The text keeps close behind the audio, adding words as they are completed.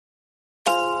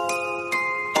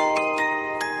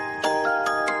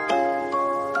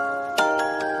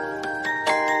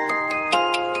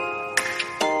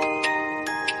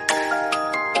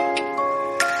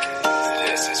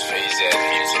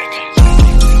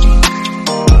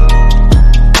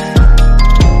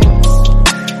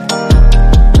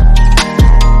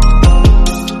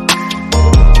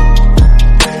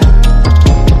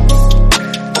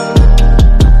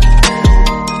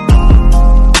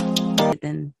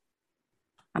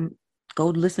Go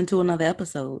listen to another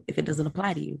episode if it doesn't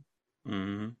apply to you.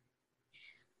 Mm-hmm.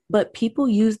 But people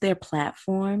use their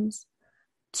platforms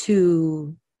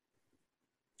to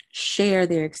share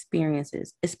their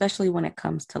experiences, especially when it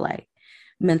comes to like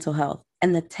mental health.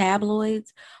 And the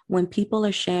tabloids, when people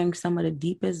are sharing some of the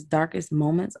deepest, darkest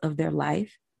moments of their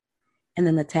life, and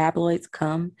then the tabloids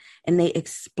come and they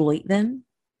exploit them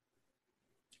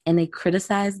and they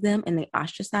criticize them and they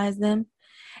ostracize them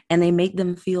and they make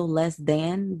them feel less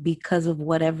than because of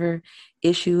whatever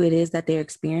issue it is that they're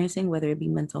experiencing, whether it be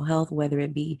mental health, whether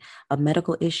it be a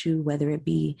medical issue, whether it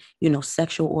be,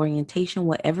 sexual orientation,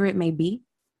 whatever it may be.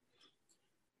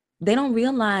 They don't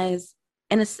realize,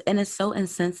 and it's so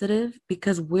insensitive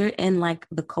because we're in like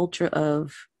the culture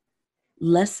of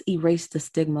let's erase the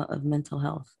stigma of mental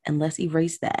health and let's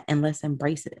erase that and let's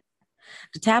embrace it.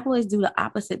 The tabloids do the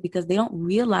opposite because they don't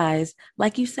realize,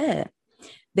 like you said,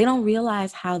 they don't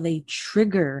realize how they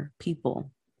trigger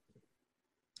people.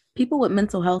 People with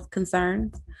mental health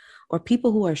concerns or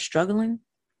people who are struggling,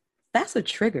 that's a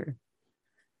trigger.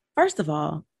 First of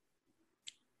all,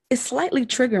 it's slightly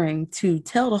triggering to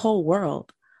tell the whole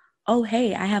world, oh,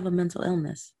 hey, I have a mental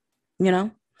illness. You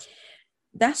know,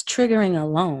 that's triggering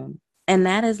alone. And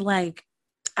that is like,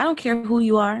 I don't care who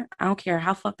you are, I don't care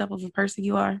how fucked up of a person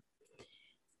you are.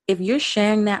 If you're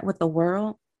sharing that with the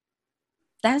world,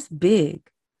 that's big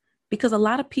because a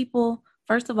lot of people,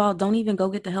 first of all, don't even go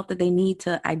get the help that they need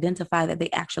to identify that they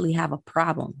actually have a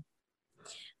problem.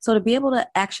 So to be able to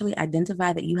actually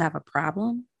identify that you have a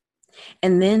problem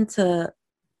and then to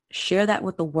share that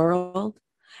with the world,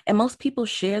 and most people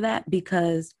share that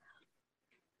because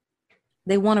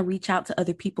they want to reach out to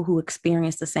other people who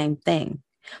experience the same thing.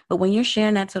 But when you're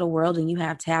sharing that to the world and you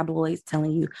have tabloids telling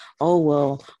you,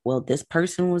 oh, well, this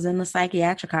person was in the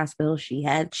psychiatric hospital. She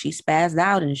spazzed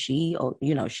out and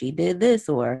she did this,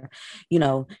 or,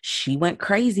 she went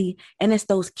crazy. And it's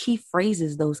those key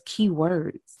phrases, those key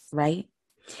words, right?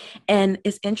 And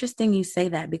it's interesting you say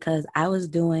that because I was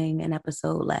doing an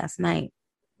episode last night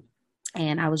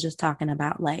and I was just talking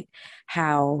about like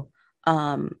how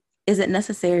is it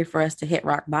necessary for us to hit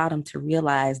rock bottom to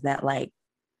realize that like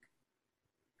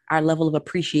our level of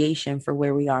appreciation for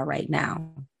where we are right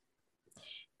now.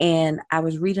 And I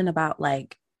was reading about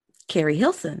like Carrie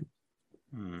Hilson,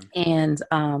 Mm. and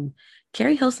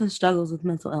Carrie Hilson struggles with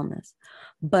mental illness,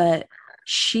 but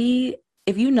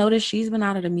if you notice, she was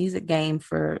out of the music game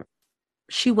for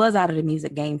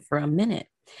a minute,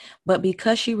 but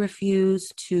because she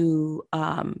refused to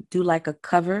do like a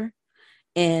cover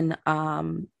in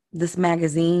this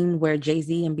magazine where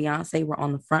Jay-Z and Beyonce were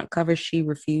on the front cover, she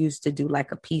refused to do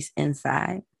like a piece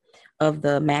inside of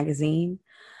the magazine.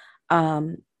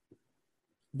 Um,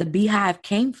 the Beehive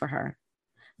came for her.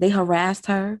 They harassed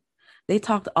her. They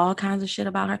talked all kinds of shit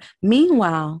about her.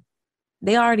 Meanwhile,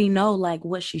 they already know like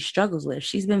what she struggles with.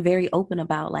 She's been very open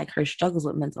about like her struggles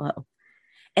with mental health.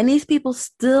 And these people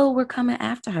still were coming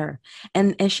after her.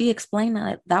 And she explained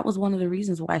that that was one of the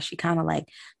reasons why she kind of like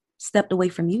stepped away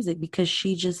from music because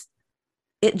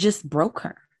it just broke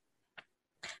her.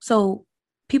 So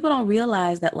people don't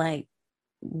realize that like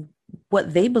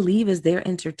what they believe is their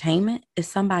entertainment is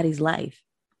somebody's life.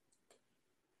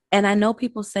 And I know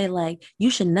people say like you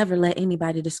should never let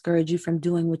anybody discourage you from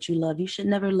doing what you love. You should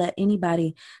never let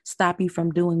anybody stop you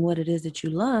from doing what it is that you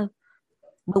love.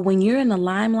 But when you're in the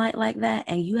limelight like that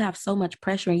and you have so much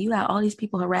pressure and you have all these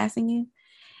people harassing you,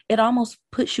 it almost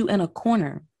puts you in a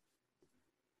corner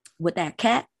with that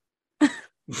cat.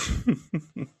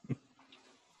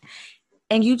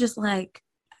 And you just like,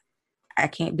 I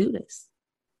can't do this.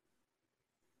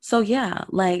 So yeah,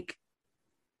 like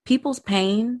people's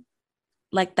pain,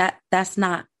 like that's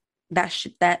not that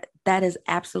is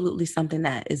absolutely something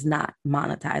that is not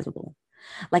monetizable.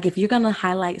 Like if you're gonna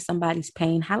highlight somebody's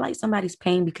pain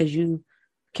because you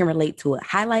can relate to it.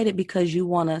 Highlight it because you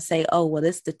want to say, oh, well,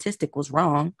 this statistic was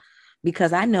wrong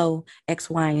because I know X,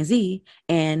 Y, and Z,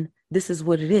 and this is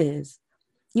what it is.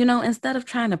 Instead of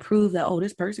trying to prove that, oh,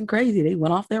 this person crazy, they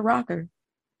went off their rocker.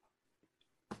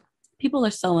 People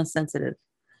are so insensitive.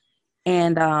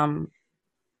 And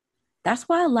that's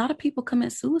why a lot of people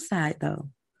commit suicide, though.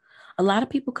 A lot of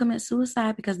people commit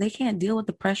suicide because they can't deal with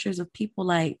the pressures of people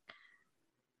like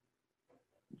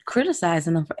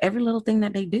criticizing them for every little thing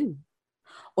that they do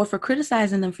or for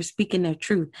criticizing them for speaking their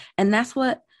truth. And that's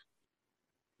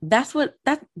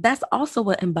also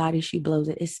what embodies She Blows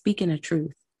It is speaking the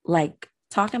truth, like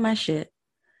talking my shit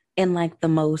in like the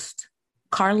most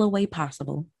Carla way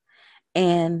possible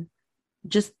and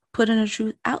just putting the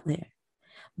truth out there.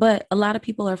 But a lot of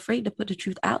people are afraid to put the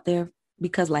truth out there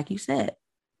because, like you said,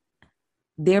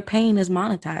 their pain is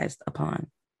monetized upon.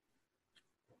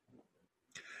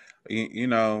 You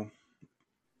know,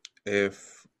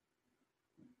 if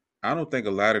I don't think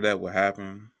a lot of that would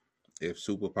happen if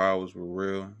superpowers were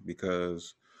real,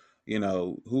 because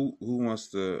who wants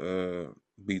to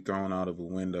be thrown out of a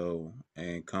window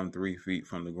and come 3 feet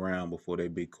from the ground before they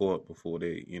be caught, before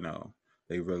they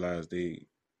realize they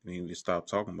need to stop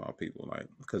talking about people. Like,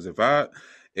 because if I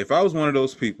was one of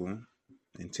those people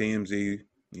and TMZ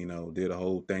did a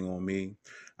whole thing on me,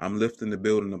 I'm lifting the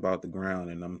building about the ground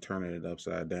and I'm turning it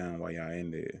upside down while y'all in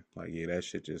there. Like, yeah, that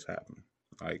shit just happened.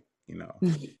 Like,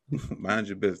 mind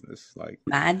your business. Like,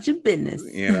 Mind your business.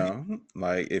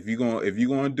 like if you're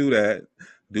gonna do that,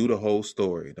 do the whole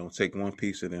story. Don't take one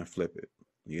piece and then flip it.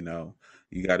 You know,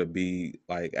 you got to be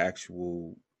like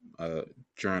actual uh,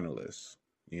 journalists.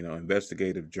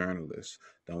 Investigative journalists.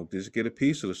 Don't just get a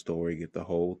piece of the story. Get the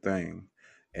whole thing,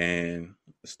 and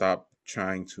stop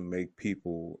trying to make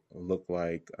people look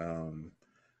like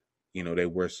they're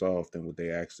worse off than what they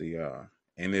actually are.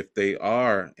 And if they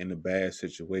are in a bad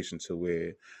situation to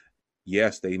where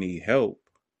yes they need help,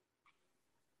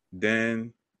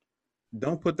 then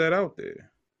don't put that out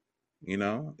there.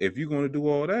 If you're going to do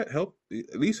all that, help,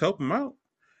 at least help them out.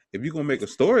 If you're going to make a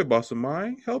story about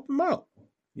somebody, help them out.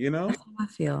 You That's know? how I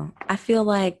feel. I feel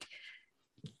like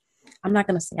I'm not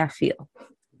gonna say I feel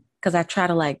because I try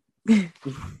to like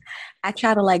I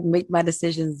try to like make my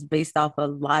decisions based off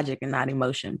of logic and not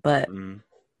emotion. But Mm,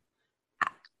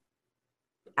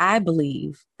 I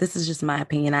believe this is just my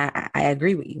opinion. I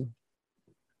agree with you.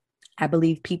 I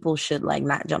believe people should like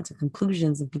not jump to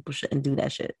conclusions and people shouldn't do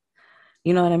that shit.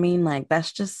 You know what I mean? Like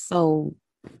that's just so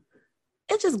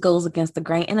it just goes against the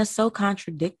grain and it's so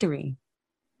contradictory.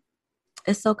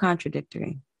 It's so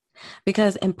contradictory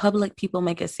because in public people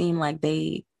make it seem like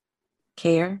they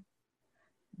care,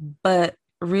 but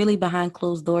really behind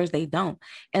closed doors they don't.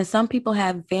 And some people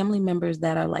have family members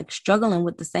that are like struggling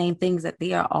with the same things that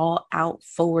they are all out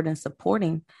forward and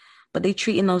supporting, but they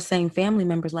treating those same family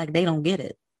members like they don't get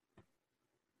it.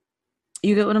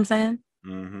 You get what I'm saying?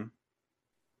 mm-hmm.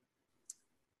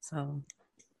 So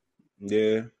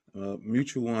Yeah.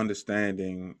 Mutual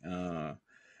understanding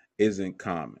isn't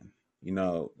common.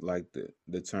 Like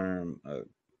the term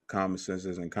common sense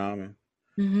isn't common.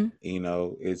 mhm.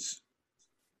 It's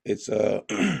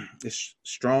it's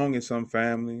strong in some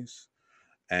families,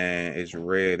 and it's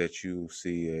rare that you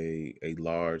see a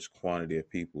large quantity of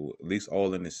people, at least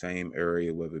all in the same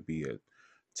area, whether it be a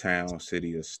town,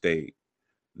 city, or state,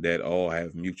 that all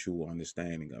have mutual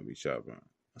understanding of each other.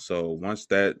 So once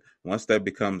that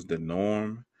becomes the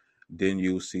norm, then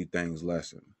you'll see things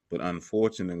lessen. But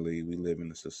unfortunately, we live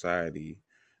in a society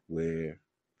where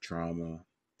drama,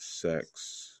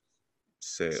 sex,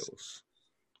 sells,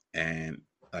 and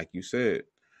like you said,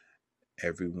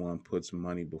 everyone puts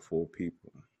money before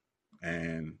people.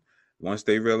 And once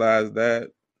they realize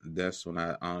that, that's when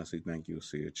I honestly think you'll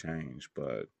see a change.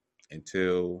 But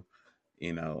until,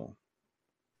 you know,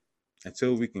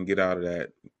 until we can get out of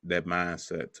that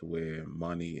mindset to where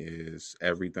money is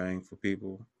everything for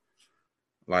people,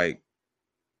 like,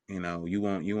 you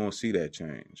won't see that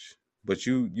change. But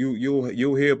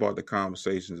you'll hear about the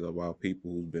conversations about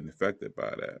people who've been affected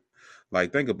by that.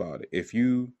 Like, think about it. If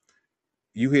you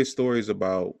hear stories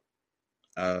about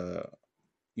uh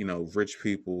rich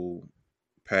people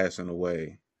passing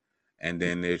away and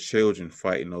then their children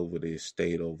fighting over the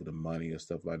estate, over the money or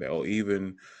stuff like that, or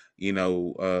even you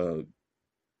know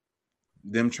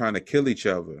them trying to kill each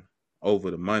other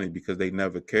over the money because they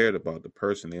never cared about the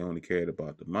person, they only cared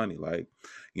about the money. Like,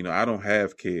 I don't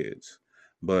have kids,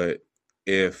 but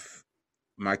if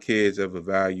my kids ever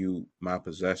value my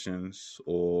possessions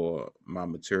or my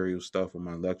material stuff or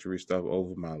my luxury stuff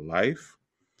over my life,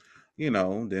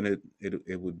 then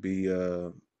it would be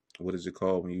what is it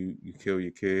called when you kill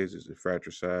your kids? Is it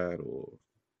fratricide or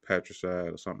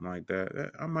patricide or something like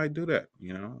that? I might do that.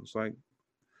 It's like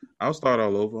I'll start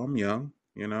all over. I'm young,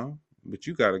 but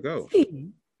you gotta go.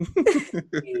 you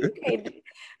can't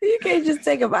you can't just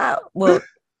take them out. Well,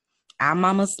 our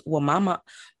mamas,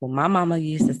 my mama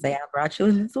used to say, I brought you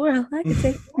in this world. I can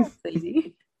take you out,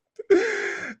 baby.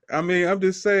 I mean, I'm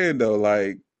just saying though,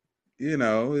 like,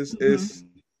 it's Mhm.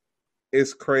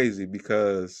 it's crazy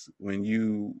because when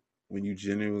you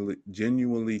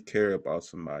genuinely care about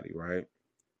somebody, right?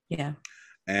 Yeah.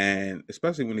 And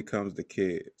especially when it comes to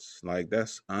kids, like,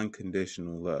 that's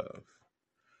unconditional love.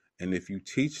 And if you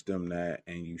teach them that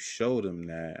and you show them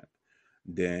that,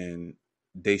 then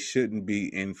they shouldn't be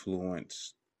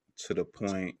influenced to the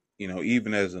point,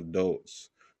 even as adults,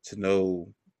 to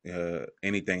know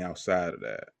anything outside of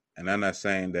that. And I'm not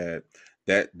saying that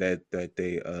that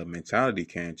they mentality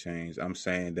can't change. I'm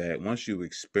saying that once you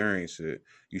experience it,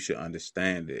 you should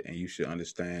understand it, and you should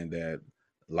understand that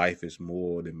life is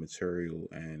more than material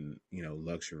and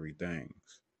luxury things,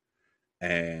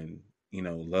 and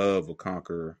love will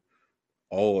conquer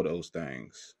all those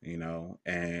things, and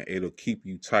it'll keep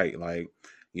you tight. Like,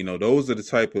 those are the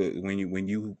type of when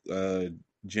you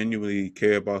genuinely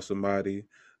care about somebody,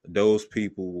 those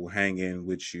people will hang in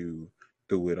with you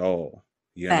through it all.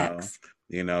 You know, Facts.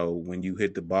 when you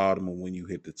hit the bottom or when you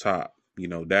hit the top,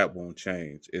 that won't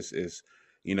change. It's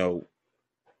you know,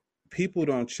 people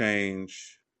don't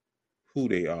change who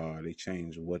they are; they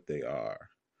change what they are.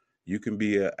 You can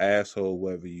be an asshole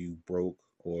whether you broke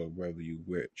or whether you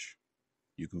rich.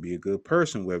 You can be a good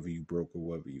person whether you broke or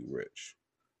whether you rich.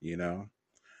 You know,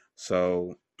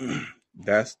 so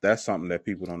that's something that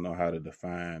people don't know how to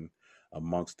define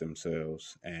amongst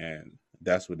themselves, and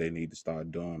that's what they need to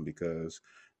start doing, because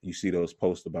you see those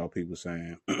posts about people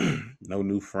saying no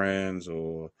new friends,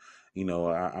 or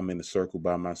I'm in a circle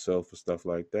by myself or stuff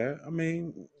like that. I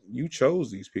mean, you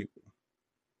chose these people.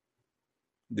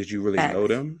 Did you really know Facts.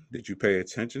 them? Did you pay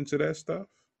attention to that stuff?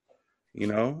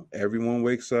 Everyone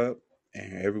wakes up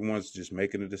and everyone's just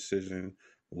making a decision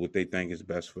what they think is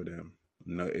best for them.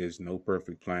 No, there's no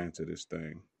perfect plan to this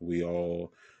thing. We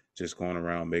all just going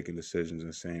around making decisions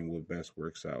and saying what best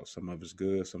works out. Some of it's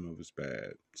good, some of it's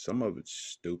bad, some of it's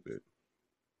stupid.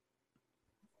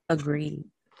 Agreed.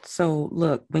 So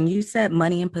look, when you said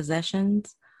money and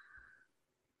possessions,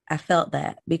 I felt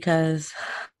that because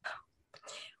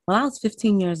when I was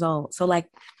 15 years old, so like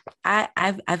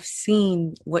I've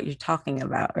seen what you're talking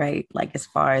about, right? Like as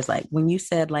far as like when you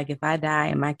said like if I die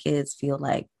and my kids feel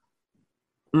like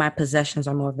my possessions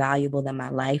are more valuable than my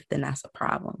life, then that's a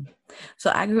problem.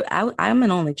 So I'm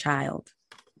an only child,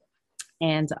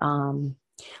 and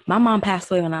my mom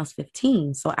passed away when I was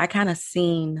 15. So I kind of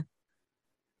seen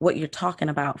what you're talking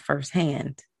about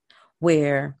firsthand,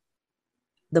 where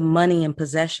the money and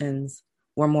possessions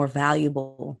were more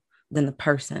valuable than the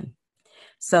person.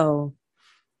 So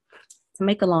to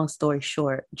make a long story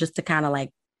short, just to kind of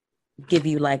like give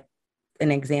you like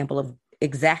an example of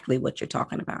exactly what you're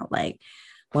talking about. Like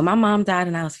when my mom died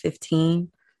and I was 15,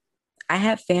 I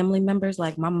had family members,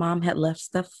 like my mom had left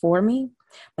stuff for me,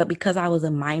 but because I was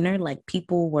a minor, like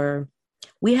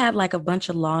we had like a bunch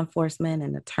of law enforcement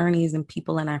and attorneys and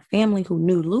people in our family who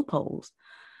knew loopholes.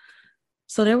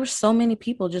 So there were so many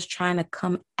people just trying to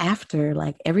come after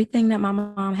like everything that my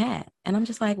mom had. And I'm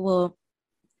just like, well,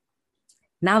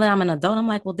 now that I'm an adult, I'm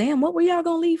like, well, damn, what were y'all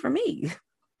gonna leave for me?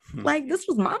 Like, this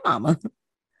was my mama.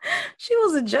 She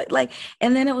was a judge. Like,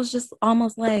 and then it was just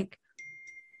almost like,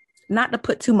 not to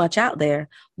put too much out there,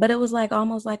 but it was like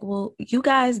almost like, well, you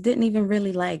guys didn't even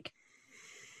really like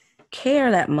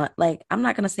care that much. Like, I'm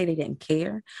not gonna say they didn't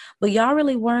care, but y'all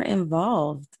really weren't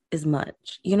involved as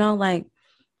much. Like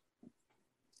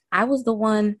I was the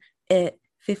one at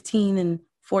 15 and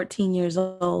 14 years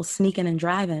old sneaking and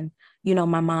driving,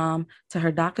 my mom to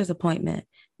her doctor's appointment.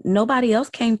 Nobody else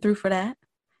came through for that.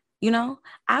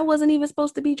 I wasn't even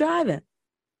supposed to be driving.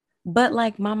 But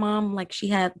like my mom, like she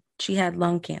had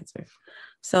lung cancer.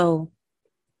 So,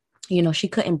 she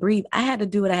couldn't breathe. I had to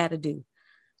do what I had to do.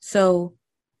 So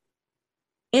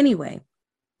anyway,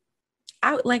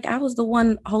 I was the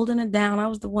one holding it down. I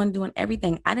was the one doing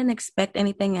everything. I didn't expect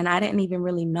anything and I didn't even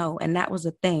really know. And that was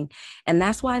the thing. And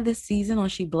that's why this season on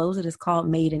She Blows It is called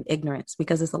Made in Ignorance,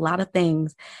 because it's a lot of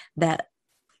things that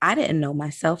I didn't know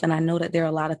myself. And I know that there are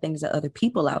a lot of things that other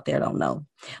people out there don't know.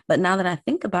 But now that I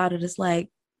think about it, it's like,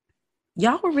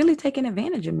 y'all were really taking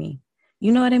advantage of me.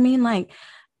 You know what I mean? Like,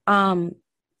 um,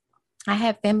 I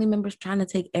had family members trying to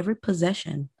take every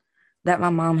possession that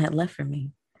my mom had left for me,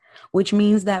 which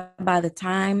means that by the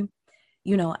time,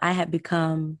 I had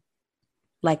become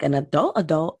like an adult,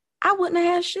 I wouldn't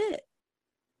have had shit.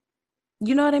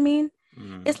 You know what I mean?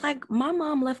 Mm. It's like my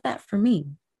mom left that for me.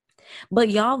 But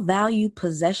y'all value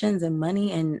possessions and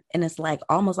money, and it's like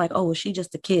almost like, oh, well, she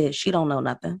just a kid. She don't know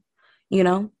nothing, you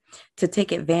know, to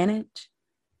take advantage.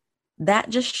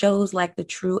 That just shows like the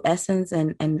true essence,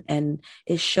 and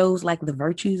it shows like the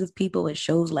virtues of people. It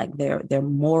shows like their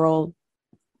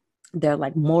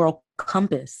like moral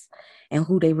compass and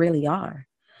who they really are.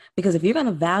 Because if you're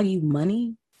gonna value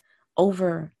money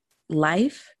over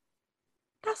life,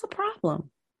 that's a problem.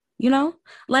 You know,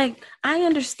 like I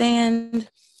understand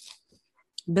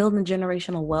building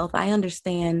generational wealth. I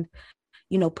understand,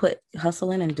 put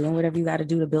hustling and doing whatever you got to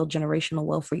do to build generational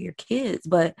wealth for your kids.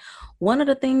 But one of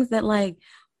the things that like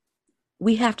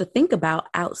we have to think about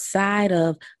outside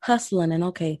of hustling, and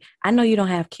okay, I know you don't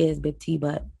have kids, Big T,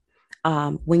 but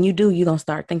when you do, you're gonna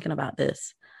start thinking about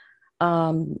this.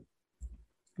 Um,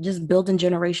 just building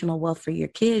generational wealth for your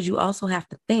kids, you also have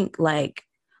to think like,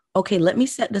 okay, let me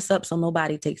set this up so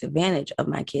nobody takes advantage of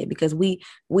my kid, because we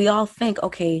all think,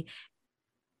 okay,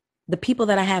 the people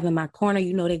that I have in my corner,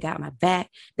 they got my back.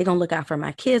 They're going to look out for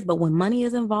my kids. But when money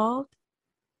is involved,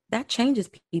 that changes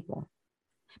people,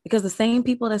 because the same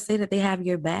people that say that they have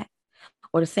your back,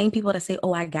 or the same people that say,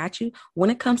 oh, I got you, when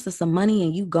it comes to some money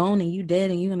and you gone and you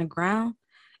dead and you in the ground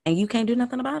and you can't do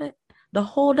nothing about it, the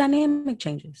whole dynamic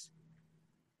changes.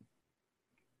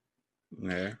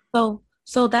 Yeah.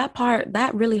 So that part,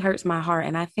 that really hurts my heart.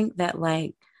 And I think that,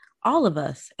 like, all of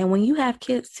us, and when you have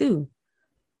kids too,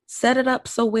 set it up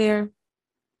so where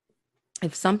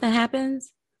if something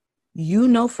happens,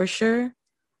 for sure,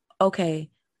 okay,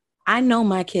 I know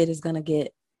my kid is going to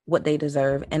get what they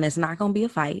deserve, and it's not going to be a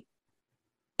fight,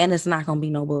 and it's not going to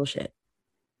be no bullshit.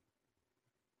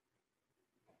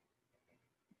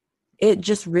 It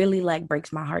just really, like,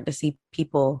 breaks my heart to see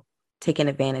people taken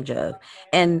advantage of.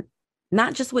 And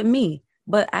not just with me,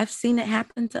 but I've seen it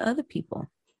happen to other people,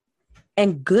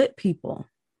 and good people.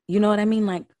 You know what I mean?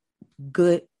 Like,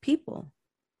 good people.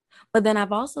 But then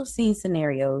I've also seen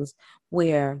scenarios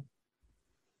where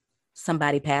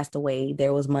somebody passed away,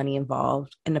 there was money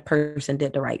involved, and the person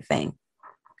did the right thing.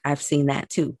 I've seen that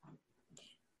too.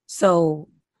 So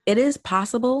it is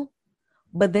possible,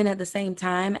 but then at the same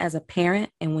time, as a parent,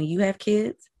 and when you have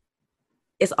kids,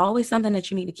 it's always something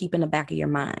that you need to keep in the back of your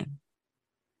mind.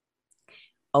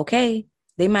 Okay,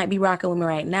 they might be rocking with me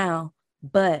right now,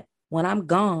 but when I'm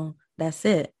gone, that's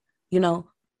it. You know,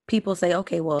 people say,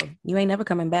 okay, well, you ain't never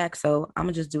coming back, so I'm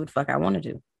gonna just do what the fuck I want to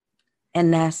do.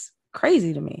 And that's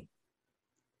crazy to me.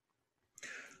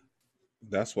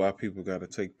 That's why people got to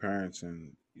take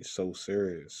parenting so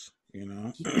serious.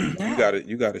 Yeah.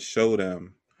 You got to show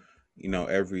them,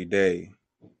 every day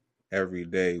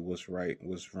what's right,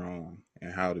 what's wrong,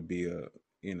 and how to be a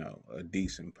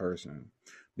decent person.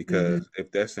 Mm-hmm. Because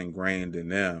if that's ingrained in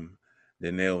them,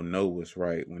 then they'll know what's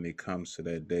right when it comes to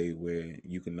that day where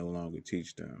you can no longer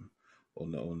teach them, or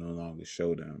no longer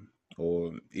show them,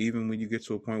 or even when you get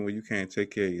to a point where you can't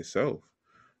take care of yourself.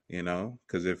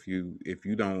 Because if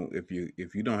you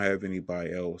don't have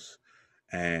anybody else,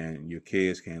 and your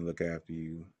kids can't look after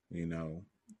you,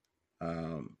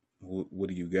 what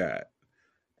do you got?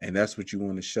 And that's what you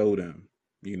want to show them,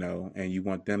 and you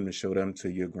want them to show them to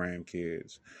your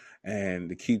grandkids, and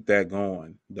to keep that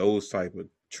going. Those type of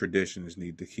traditions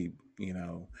need to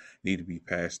be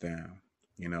passed down.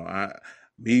 I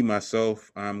me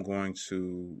myself, I'm going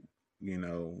to you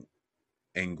know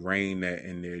ingrain that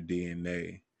in their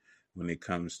DNA when it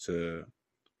comes to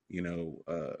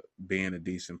being a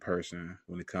decent person,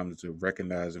 when it comes to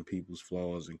recognizing people's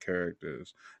flaws and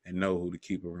characters, and know who to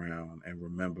keep around, and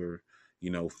remember,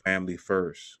 family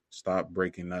first. Stop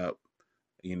breaking up,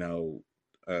 you know,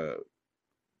 uh,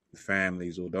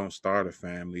 families, or don't start a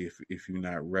family if you're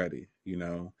not ready.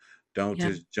 Don't Yeah.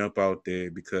 just jump out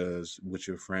there because what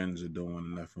your friends are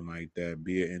doing, nothing like that.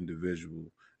 Be an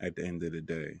individual at the end of the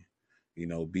day.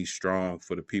 Be strong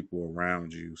for the people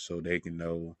around you so they can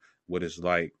know what it's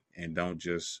like, and don't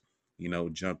just,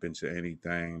 jump into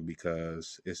anything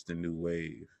because it's the new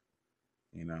wave.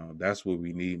 That's what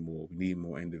we need more. We need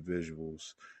more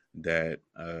individuals that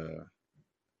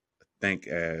think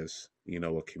as,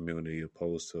 a community,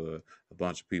 opposed to a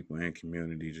bunch of people in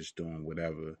community just doing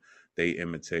whatever they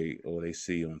imitate or they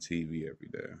see on TV every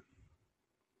day.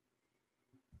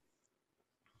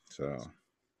 So,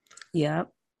 Yeah.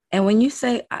 And when you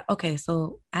say, okay,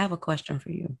 so I have a question for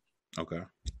you. okay.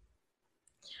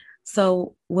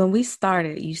 So when we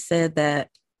started, you said that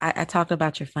I talked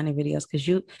about your funny videos because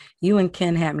you and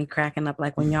Ken had me cracking up,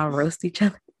 like when y'all roast each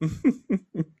other.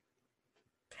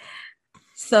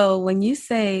 So when you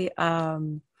say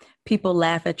people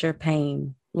laugh at your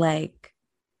pain, like,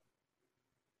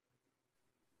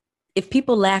 if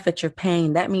people laugh at your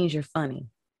pain, that means you're funny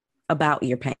about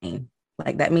your pain.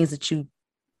 Like, that means that you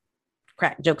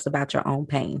crack jokes about your own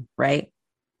pain, right?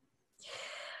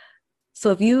 So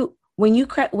if you when you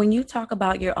talk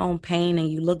about your own pain and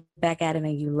you look back at it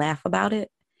and you laugh about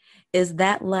it, is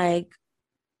that like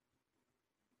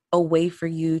a way for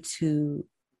you to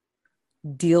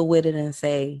deal with it and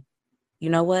say,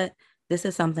 you know what, this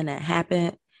is something that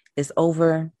happened, it's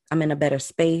over, I'm in a better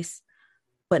space,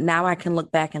 but now I can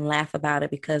look back and laugh about it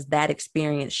because that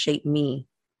experience shaped me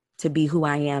to be who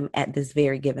I am at this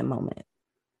very given moment?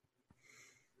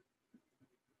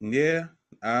 Yeah,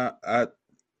 I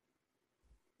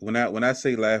when I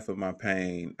say laugh at my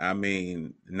pain, I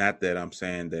mean not that I'm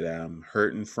saying that I'm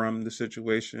hurting from the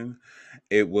situation.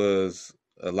 It was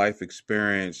a life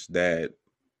experience that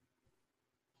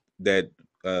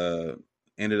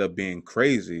ended up being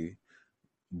crazy,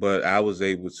 but I was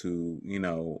able to,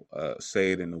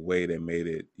 say it in a way that made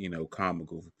it,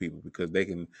 comical for people because they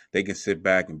can sit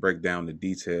back and break down the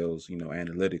details,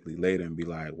 analytically later and be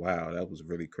like, wow, that was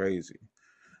really crazy.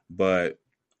 But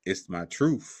it's my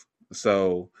truth.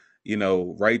 So,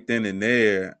 right then and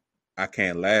there, I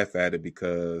can't laugh at it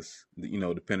because,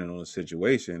 depending on the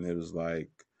situation, it was like,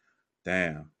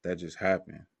 damn, that just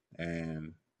happened.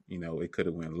 And, it could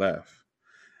have went left.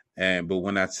 And but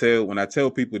when I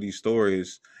tell people these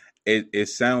stories, it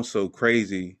sounds so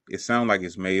crazy. It sounds like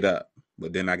it's made up.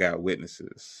 But then I got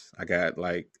witnesses. I got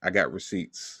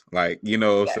receipts. Like, what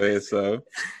I'm saying? Yes. So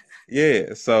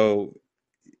yeah. So,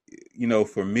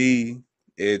 for me,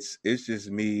 it's just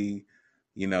me,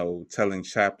 telling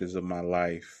chapters of my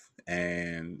life,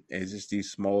 and it's just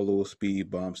these small little speed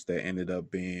bumps that ended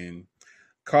up being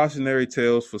cautionary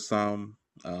tales for some,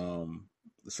 um,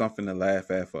 something to laugh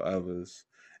at for others,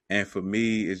 and for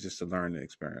me, it's just a learning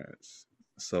experience.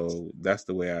 So that's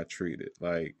the way I treat it.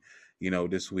 Like,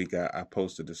 this week I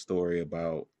posted a story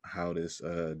about how this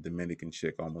Dominican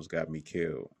chick almost got me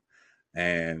killed,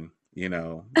 and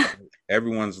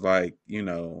everyone's like,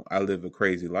 I live a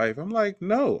crazy life. I'm like,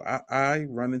 no, I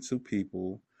run into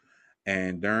people,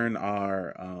 and during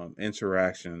our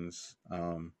interactions,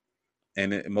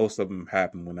 and most of them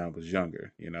happened when I was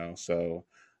younger, so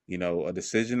a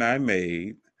decision I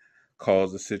made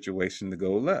caused the situation to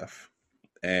go left,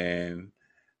 and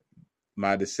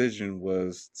my decision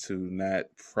was to not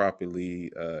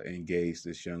properly engage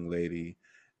this young lady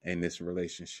in this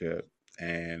relationship.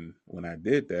 And when I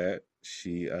did that,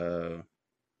 she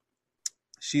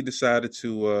decided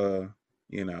to,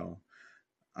 you know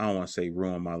I don't want to say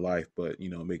ruin my life, but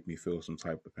make me feel some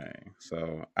type of pain.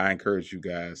 So I encourage you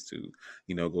guys to,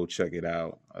 go check it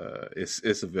out.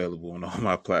 It's available on all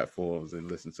my platforms and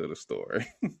listen to the story.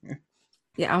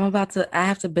 Yeah, I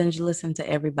have to binge listen to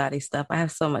everybody's stuff. I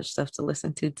have so much stuff to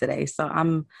listen to today. So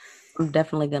I'm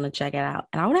definitely gonna check it out.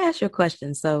 And I want to ask you a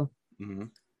question. So Hmm.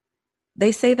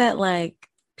 they say that like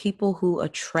people who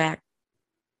attract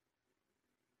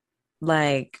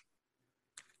like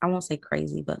I won't say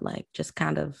crazy, but like just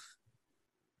kind of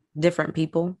different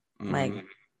people, like Hmm.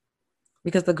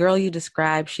 because the girl you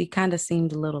described, she kind of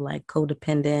seemed a little like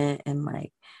codependent and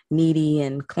like needy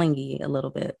and clingy a little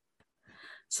bit.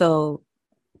 So,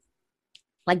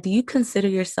 like, do you consider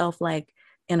yourself like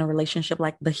in a relationship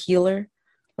like the healer,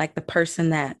 like the person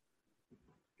that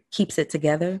keeps it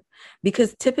together?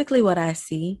 Because typically what I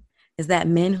see is that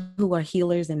men who are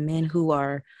healers and men who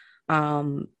are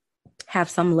um have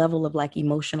some level of like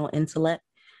emotional intellect,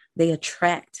 they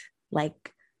attract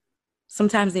like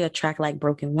sometimes they attract like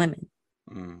broken women.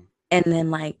 Hmm. And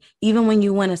then like even when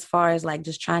you went as far as like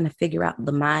just trying to figure out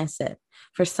the mindset,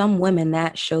 for some women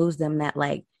that shows them that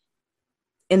like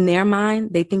in their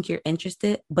mind they think you're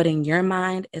interested, but in your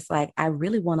mind it's like I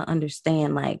really want to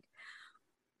understand like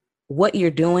what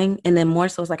you're doing, and then more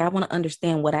so it's like I want to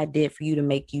understand what I did for you to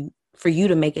make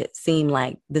it seem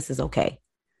like this is okay.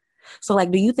 So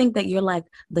like do you think that you're like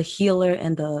the healer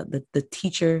and the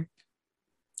teacher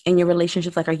in your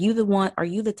relationships? Like are you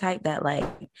the type that like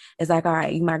is like all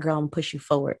right, you my girl, and push you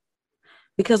forward?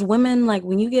 Because women like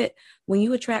when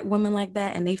you attract women like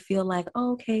that and they feel like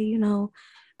oh, okay,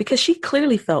 because she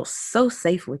clearly felt so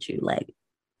safe with you, like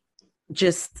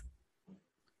just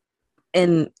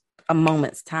in a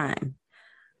moment's time.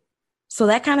 So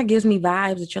that kind of gives me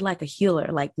vibes that you're like a healer,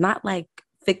 like not like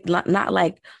not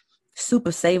like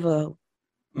super saver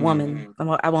Hmm. woman.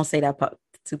 I won't say that part.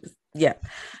 Super, yeah,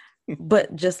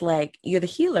 but just like you're the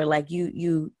healer, like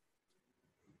you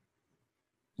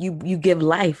give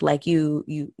life, like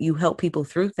you help people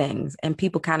through things, and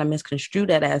people kind of misconstrue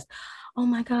that as, oh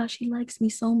my gosh, he likes me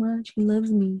so much, he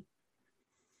loves me.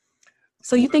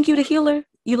 So you think you the healer?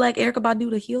 You like Erica Badu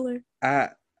the healer? I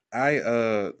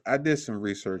I did some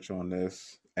research on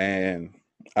this, and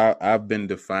I've been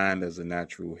defined as a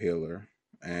natural healer,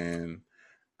 and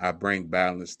I bring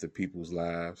balance to people's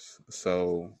lives.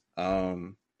 So, Mm-hmm.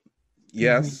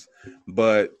 yes,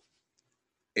 but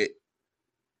it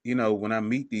when I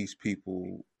meet these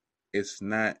people, it's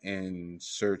not in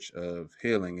search of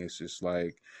healing. It's just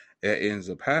like it ends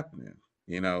up happening,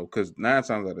 because 9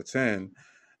 times out of 10,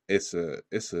 it's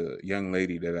a young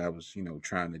lady that I was,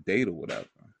 trying to date or whatever.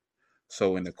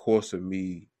 So in the course of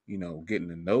me, getting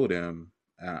to know them,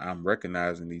 I'm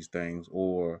recognizing these things,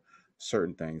 or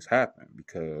certain things happen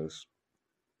because,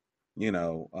 you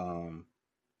know, um,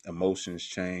 emotions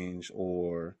change,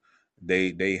 or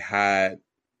they hide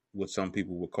what some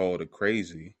people would call the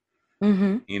crazy,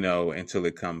 Mm-hmm. until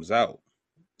it comes out.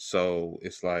 So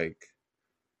it's like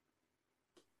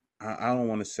I don't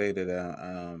want to say that.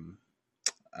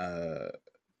 Uh,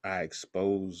 I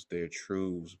expose their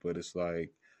truths, but it's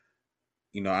like,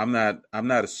 I'm not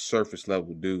a surface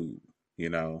level dude, you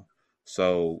know.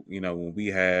 So, when we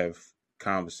have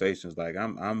conversations, like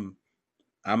I'm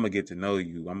gonna get to know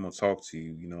you. I'm gonna talk to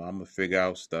you. I'm gonna figure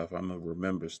out stuff. I'm gonna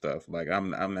remember stuff. Like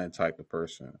I'm that type of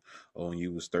person. Oh, when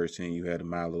you was 13, you had a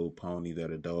My Little Pony that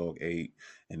a dog ate,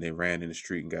 and they ran in the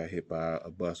street and got hit by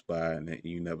a bus by, and then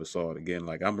you never saw it again.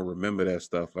 Like I'm gonna remember that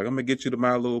stuff. Like I'm gonna get you to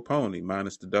My Little Pony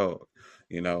minus the dog.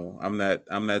 I'm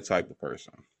that type of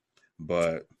person.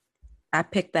 But I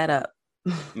picked that up.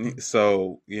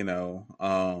 so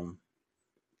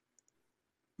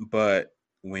but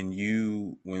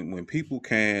when people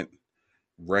can't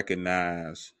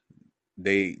recognize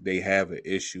they have an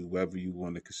issue, whether you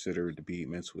want to consider it to be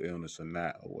mental illness or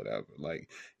not or whatever, like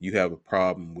you have a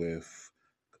problem with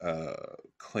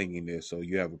clinginess, or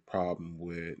you have a problem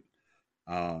with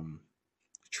um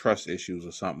trust issues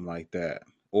or something like that,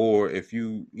 or if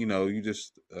you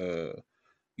just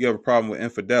you have a problem with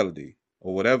infidelity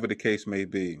or whatever the case may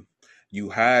be, you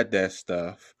hide that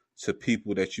stuff to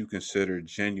people that you consider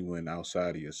genuine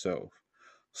outside of yourself.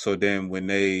 So then when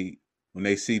they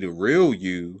see the real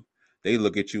you, they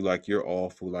look at you like you're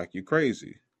awful, like you're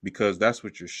crazy. Because that's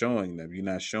what you're showing them. You're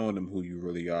not showing them who you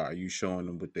really are. You showing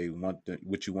them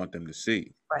what you want them to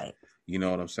see. Right. You know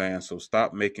what I'm saying? So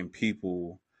stop making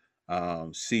people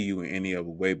see you in any other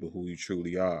way but who you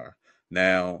truly are.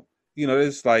 Now,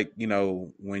 it's like,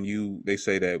 when they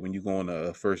say that when you go on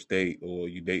a first date or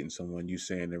you dating someone, you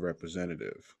saying they're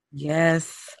representative.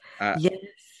 Yes. I, Yes.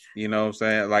 you know what I'm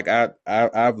saying? Like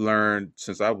I've learned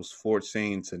since I was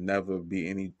 14 to never be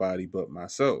anybody but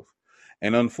myself.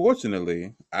 And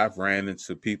unfortunately, I've ran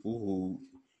into people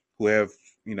who have,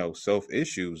 self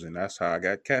issues, and that's how I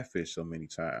got catfished so many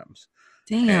times.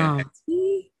 And Damn.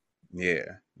 See? yeah,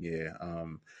 yeah.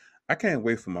 I can't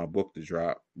wait for my book to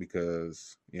drop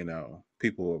because,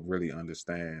 people will really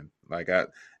understand. Like I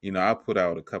put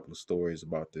out a couple of stories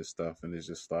about this stuff, and it's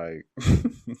just like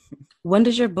When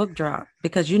does your book drop?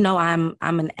 Because you know I'm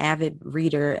an avid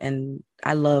reader and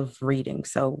I love reading.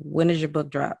 So when does your book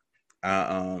drop?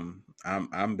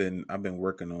 I've been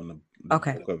working on the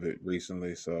Okay. bulk of it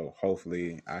recently, so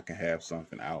hopefully I can have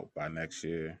something out by next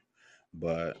year.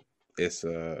 But it's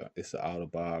a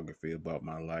autobiography about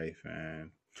my life, and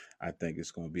I think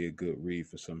it's going to be a good read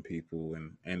for some people,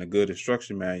 and a good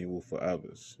instruction manual for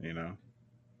others.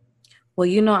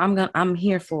 Well, I'm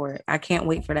here for it. I can't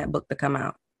wait for that book to come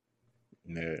out.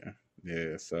 Yeah,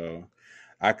 yeah. So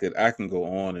I can go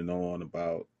on and on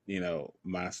about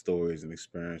my stories and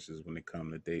experiences when it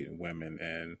comes to dating women,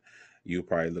 and you'll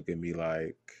probably look at me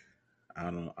like I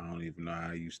don't even know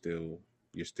how you're still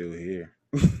here.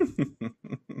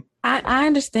 I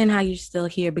understand how you're still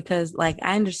here because like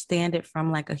I understand it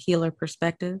from like a healer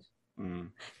perspective. Mm,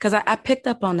 Because I picked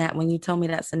up on that when you told me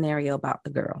that scenario about the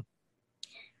girl.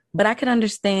 But I could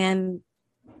understand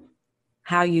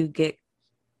how you get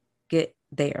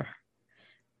there.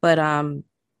 But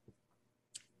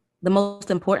the most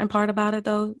important part about it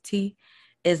though, T,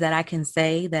 is that I can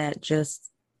say that just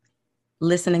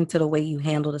listening to the way you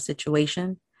handle the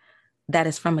situation, that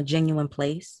is from a genuine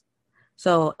place.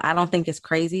 So I don't think it's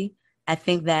crazy. I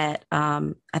think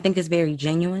it's very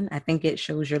genuine. I think it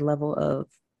shows your level of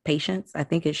patience. I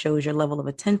think it shows your level of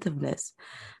attentiveness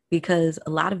because a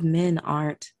lot of men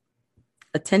aren't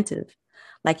attentive.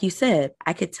 Like you said,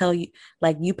 I could tell you,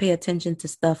 like you pay attention to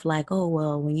stuff like, oh,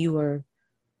 well, when you were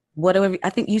whatever,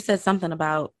 I think you said something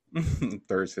about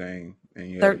 13, and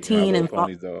you had My 13 Little and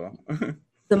Pony doll.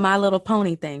 the My Little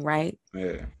Pony thing, right?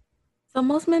 Yeah. So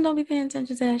most men don't be paying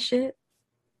attention to that shit.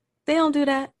 They don't do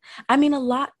that. I mean, a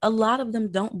lot of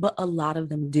them don't, but a lot of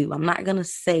them do. I'm not gonna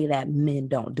say that men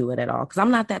don't do it at all because I'm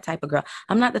not that type of girl.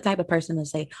 I'm not the type of person to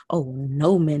say, "Oh,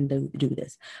 no men do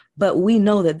this," but we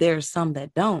know that there's some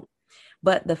that don't.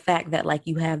 But the fact that like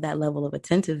you have that level of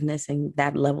attentiveness and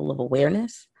that level of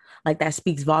awareness, like that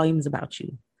speaks volumes about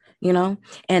you, you know.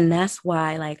 And that's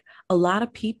why like a lot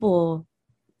of people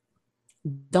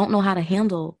don't know how to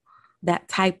handle that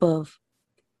type of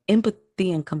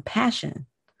empathy and compassion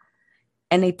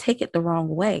and they take it the wrong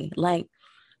way. Like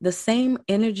the same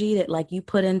energy that like you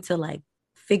put into like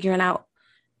figuring out,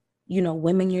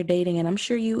 women you're dating, and I'm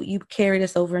sure you carry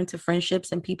this over into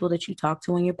friendships and people that you talk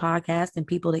to on your podcast and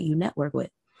people that you network with.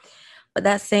 But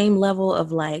that same level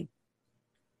of like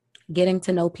getting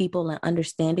to know people and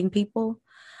understanding people,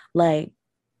 like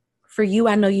for you,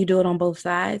 I know you do it on both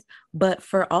sides, but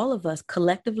for all of us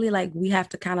collectively, like we have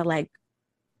to kind of like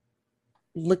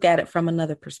look at it from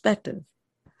another perspective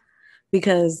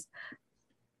because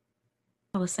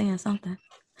I was saying something.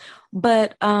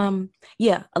 But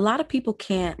yeah, a lot of people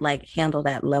can't like handle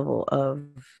that level of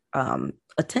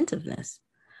attentiveness.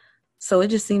 So it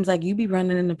just seems like you be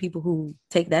running into people who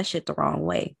take that shit the wrong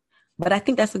way. But I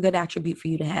think that's a good attribute for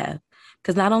you to have.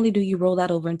 Because not only do you roll that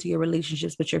over into your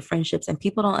relationships, but your friendships, and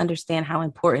people don't understand how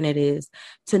important it is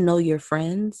to know your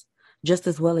friends just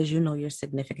as well as you know your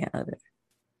significant other.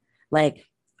 Like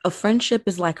a friendship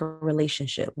is like a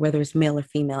relationship, whether it's male or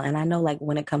female. And I know like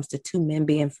when it comes to two men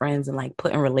being friends and like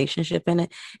putting relationship in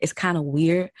it, it's kind of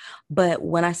weird. But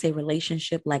when I say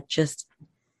relationship, like just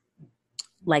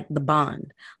like the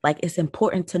bond, like it's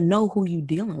important to know who you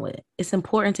dealing with. It's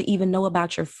important to even know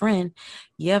about your friend.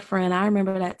 Yeah, friend, I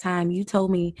remember that time you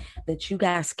told me that you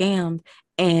got scammed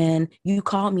and you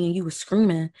called me and you were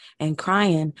screaming and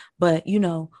crying, but you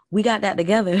know we got that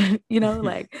together. You know,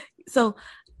 like so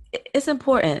it's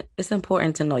important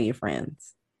to know your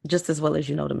friends just as well as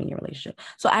you know them in your relationship.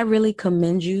 So I really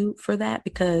commend you for that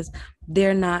because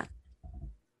they're not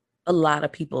a lot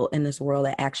of people in this world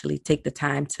that actually take the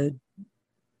time to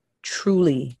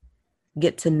truly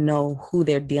get to know who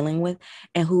they're dealing with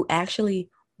and who actually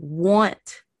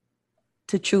want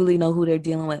to truly know who they're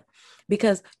dealing with.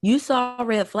 Because you saw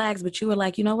red flags, but you were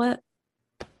like, you know what?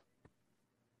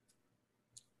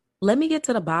 Let me get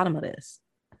to the bottom of this.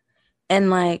 And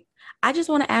like, I just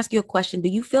want to ask you a question. Do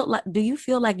you feel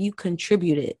like you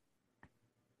contributed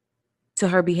to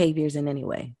her behaviors in any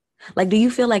way? Like, do you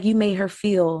feel like you made her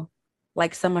feel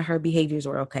like some of her behaviors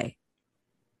were okay?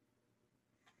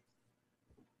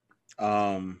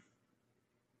 Um,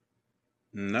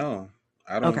 no,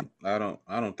 Okay. I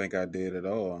don't think I did at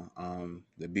all.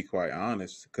 To be quite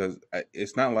honest, because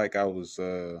it's not like I was,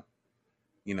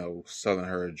 selling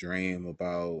her a dream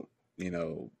about, you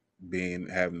know,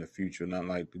 having a future. Nothing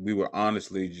like we were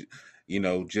honestly,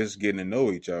 just getting to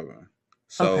know each other.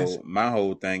 Okay. So my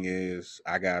whole thing is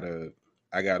I gotta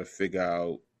figure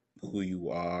out who you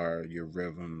are, your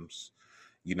rhythms,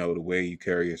 the way you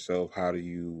carry yourself. How do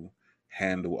you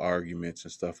handle arguments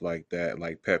and stuff like that?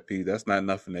 Like pet peeve, that's not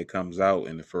nothing that comes out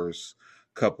in the first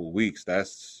couple weeks.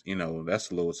 That's a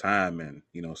little time, and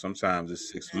sometimes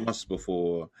it's 6 months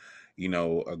before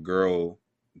a girl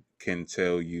can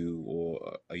tell you,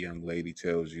 or a young lady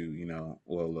tells you,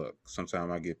 well, look,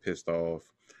 sometimes I get pissed off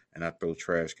and I throw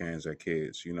trash cans at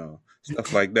kids,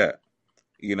 stuff like that,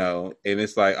 and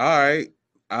it's like, all right,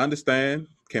 I understand.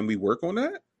 Can we work on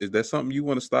that? Is that something you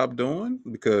want to stop doing?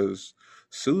 Because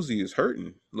Susie is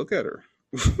hurting. Look at her.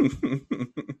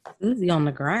 Easy on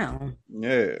the ground.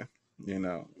 Yeah,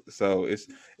 so it's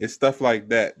stuff like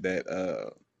that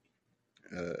that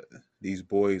these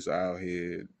boys out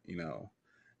here,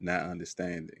 not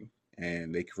understanding,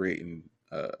 and they creating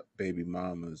baby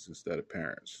mamas instead of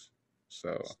parents.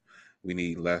 So we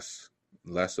need less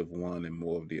of one and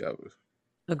more of the other.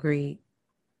 Agreed.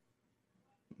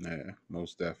 Yeah,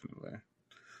 most definitely.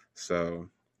 So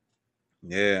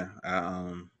yeah,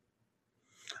 I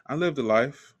lived a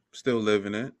life, still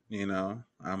living it.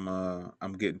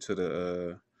 I'm getting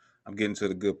to I'm getting to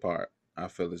the good part. I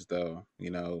feel as though,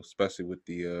 especially with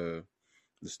the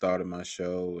start of my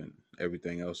show and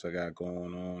everything else I got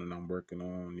going on and I'm working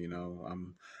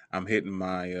on, I'm hitting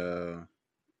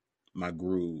my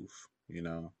groove,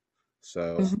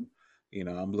 So, Mhm.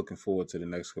 I'm looking forward to the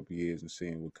next couple of years and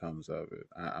seeing what comes of it.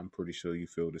 I'm pretty sure you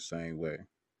feel the same way.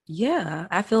 Yeah,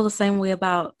 I feel the same way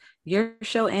about your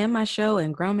show and my show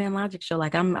and Grown Man Logic show.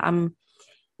 Like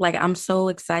I'm so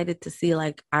excited to see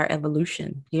like our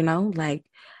evolution, you know? Like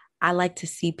I like to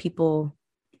see people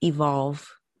evolve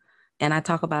and I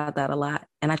talk about that a lot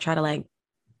and I try to like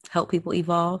help people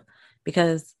evolve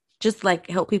because just like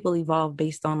help people evolve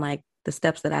based on like the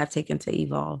steps that I've taken to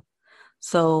evolve.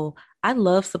 So I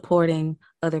love supporting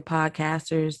other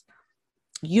podcasters.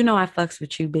 You know I fucks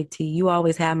with you, Big T. You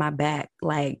always have my back.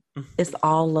 Like it's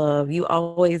all love. You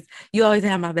always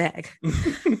have my back.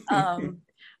 Um,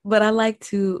 but I like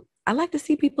to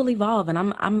see people evolve and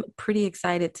I'm pretty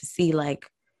excited to see like,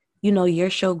 your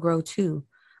show grow too.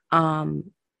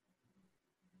 Um,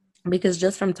 because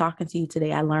just from talking to you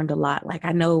today, I learned a lot. Like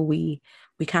I know we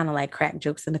kind of like crack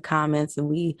jokes in the comments and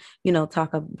we,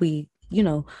 talk we,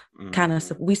 kind of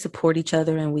Mhm. we support each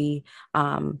other and we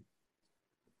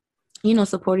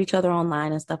support each other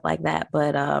online and stuff like that.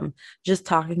 But just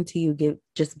talking to you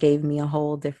just gave me a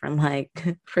whole different like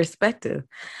perspective.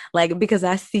 Like because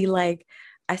I see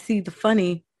the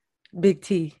funny Big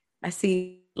T. I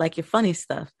see like your funny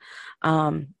stuff.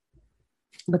 Um,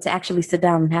 but to actually sit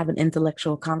down and have an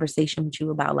intellectual conversation with you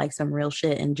about like some real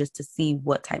shit and just to see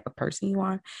what type of person you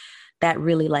are, that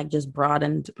really like just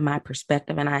broadened my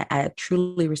perspective. And I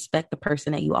truly respect the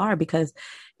person that you are because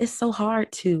it's so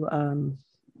hard to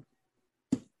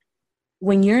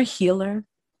when you're a healer,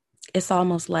 it's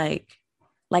almost like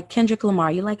Kendrick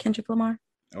Lamar. You like Kendrick Lamar?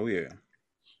 Oh yeah.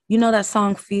 You know that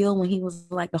song Feel when he was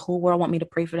like, the whole world want me to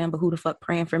pray for them, but who the fuck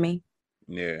praying for me?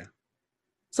 Yeah.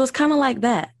 So it's kind of like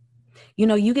that. You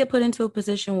know, you get put into a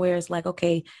position where it's like,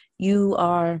 okay, you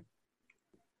are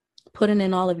putting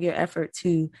in all of your effort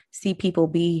to see people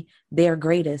be their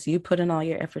greatest. You put in all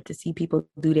your effort to see people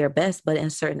do their best, but in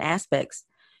certain aspects,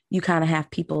 you kind of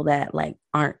have people that like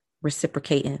aren't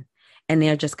reciprocating and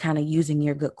they're just kind of using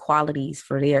your good qualities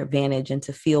for their advantage and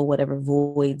to fill whatever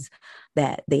voids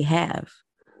that they have.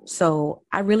 So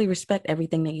I really respect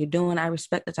everything that you're doing. I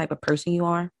respect the type of person you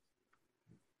are.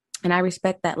 And I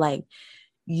respect that like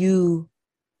you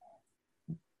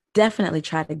definitely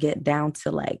try to get down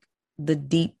to like the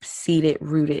deep seated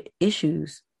rooted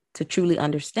issues to truly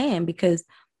understand, because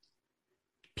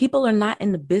people are not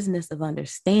in the business of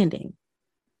understanding.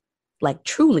 Like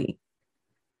truly,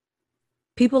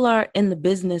 people are in the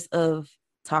business of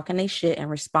talking they shit and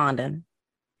responding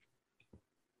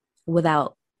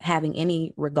without having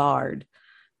any regard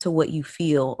to what you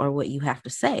feel or what you have to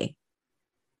say.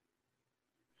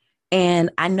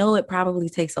 And I know it probably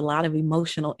takes a lot of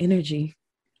emotional energy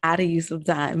out of you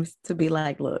sometimes to be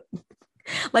like, look,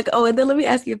 like, oh, and then let me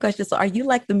ask you a question. So are you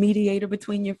like the mediator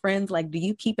between your friends? Like, do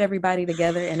you keep everybody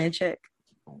together and in check?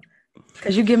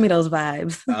 Because you give me those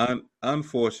vibes.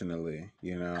 Unfortunately,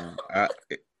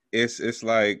 it's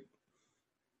like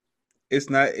it's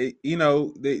not.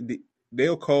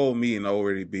 They'll call me and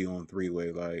already be on three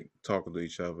way, like talking to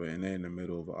each other, and they're in the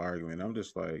middle of an argument. I'm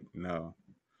just like, no,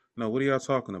 no. What are y'all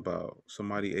talking about?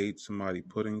 Somebody ate somebody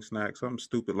pudding snack, something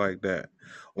stupid like that,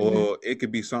 Mm-hmm. or it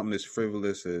could be something as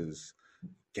frivolous as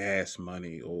gas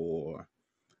money or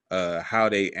how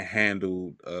they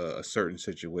handled a certain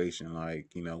situation, like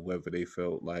whether they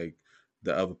felt like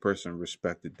the other person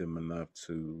respected them enough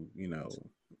to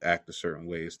act a certain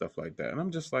way and stuff like that. And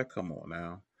I'm just like, come on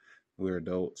now, we're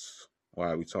adults. Why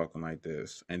are we talking like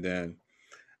this? And then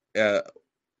uh,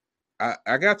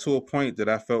 I got to a point that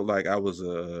I felt like I was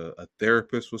a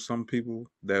therapist with some people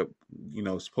that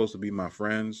supposed to be my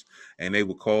friends, and they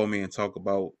would call me and talk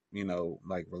about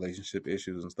like relationship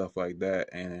issues and stuff like that.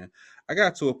 And I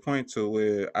got to a point to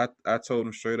where I told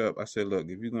them straight up. I said, look,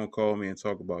 if you're gonna call me and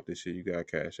talk about this shit, you gotta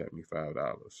cash at me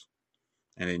 $5,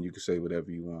 and then you can say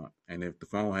whatever you want. And if the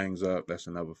phone hangs up, that's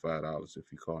another $5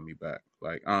 if you call me back.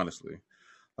 Like honestly,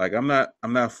 like I'm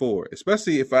not for it,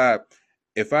 especially if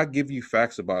I give you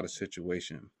facts about a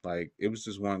situation. Like it was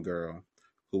just one girl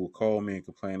who would call me and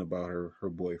complain about her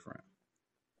boyfriend,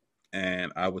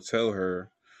 and I would tell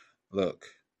her, "Look,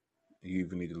 you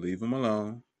either need to leave him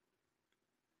alone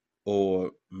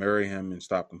or marry him and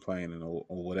stop complaining or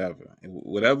whatever. And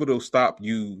whatever will stop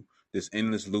you this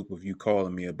endless loop of you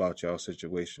calling me about y'all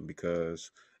situation because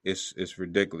it's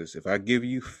ridiculous. If I give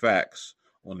you facts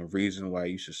on the reason why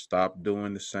you should stop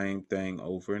doing the same thing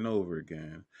over and over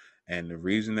again, and the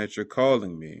reason that you're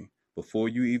calling me before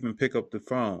you even pick up the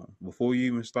phone, before you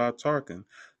even start talking,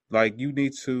 like you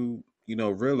need to,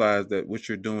 realize that what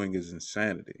you're doing is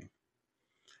insanity.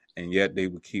 And yet they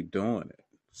would keep doing it.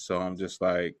 So I'm just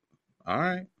like, all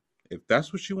right, if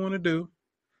that's what you want to do,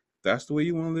 that's the way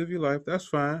you want to live your life, that's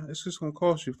fine. It's just gonna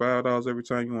cost you $5 every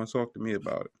time you want to talk to me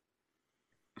about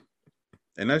it.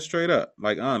 And that's straight up,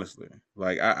 like honestly.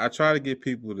 Like I try to get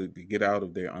people to get out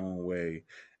of their own way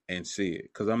and see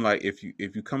it. Cause I'm like, if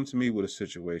you come to me with a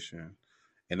situation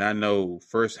and I know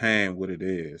firsthand what it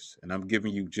is, and I'm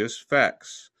giving you just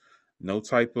facts, no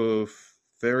type of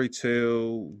fairy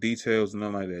tale details,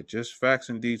 nothing like that, just facts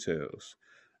and details,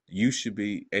 you should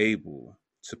be able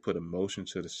to put emotion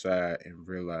to the side and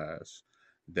realize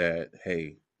that,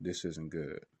 hey, this isn't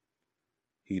good.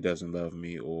 He doesn't love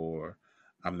me, or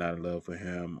I'm not in love with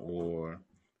him, or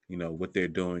what they're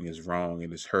doing is wrong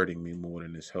and it's hurting me more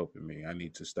than it's helping me. I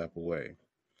need to step away.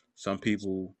 Some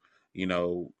people, you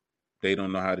know, they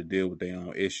don't know how to deal with their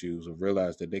own issues or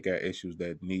realize that they got issues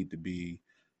that need to be,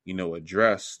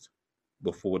 addressed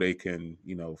before they can,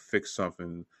 fix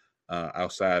something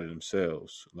outside of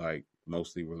themselves, like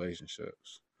mostly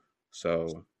relationships.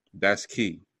 So that's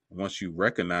key. Once you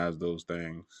recognize those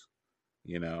things,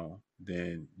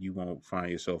 then you won't find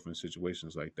yourself in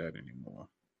situations like that anymore,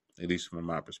 at least from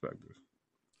my perspective.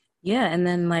 Yeah. And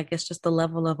then like it's just the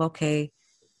level of, okay,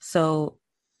 so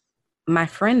my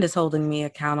friend is holding me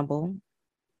accountable.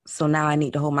 So now I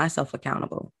need to hold myself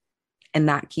accountable and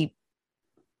not keep,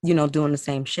 doing the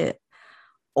same shit.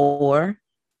 Or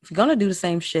if you're gonna do the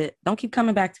same shit, don't keep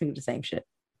coming back to me with the same shit.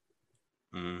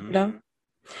 You Hmm. know?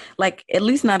 Like at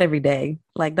least not every day.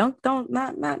 Like don't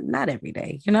not every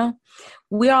day, you know?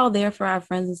 We're all there for our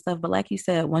friends and stuff, but like you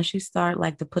said, once you start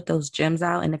like to put those gems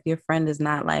out, and if your friend is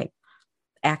not like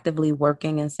actively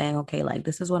working and saying, okay, like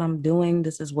this is what I'm doing,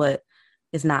 this is what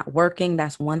is not working,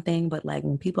 that's one thing. But like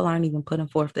when people aren't even putting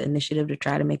forth the initiative to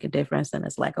try to make a difference, then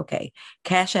it's like, okay,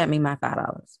 cash at me my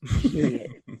 $5.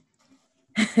 Period.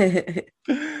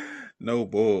 No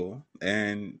bull.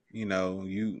 And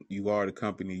you are the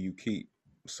company you keep.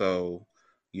 So,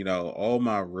 all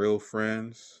my real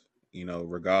friends,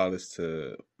 regardless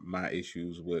to my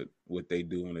issues with what they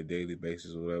do on a daily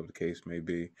basis or whatever the case may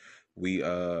be, we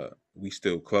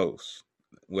still close.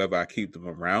 Whether I keep them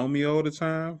around me all the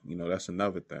time, that's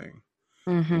another thing.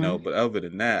 Mm-hmm. But other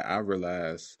than that, I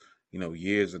realized,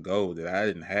 years ago that I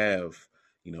didn't have,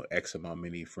 X amount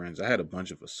many friends. I had a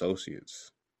bunch of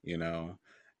associates, you know,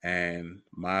 and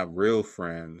my real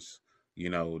friends,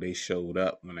 they showed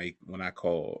up when I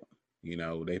called.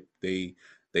 They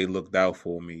looked out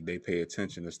for me. They pay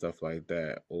attention to stuff like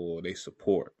that, or they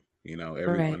support. Right.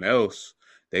 Everyone else,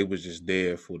 they was just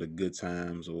there for the good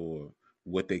times or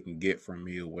what they can get from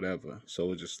me or whatever.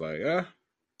 So it's just like,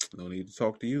 no need to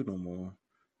talk to you no more.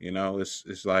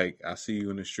 It's like I see you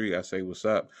in the street, I say what's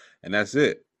up, and that's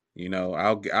it.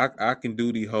 I can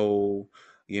do the whole,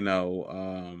 you know,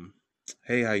 um,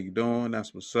 hey, how you doing?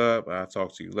 That's what's up. I'll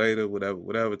talk to you later.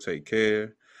 Whatever. Take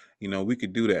care. We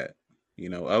could do that.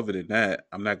 Other than that,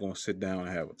 I'm not gonna sit down and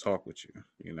have a talk with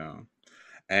you.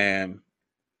 And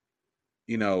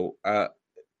you know, uh,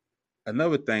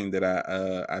 another thing that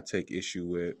I take issue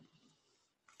with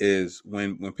is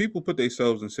when people put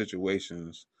themselves in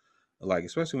situations like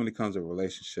especially when it comes to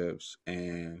relationships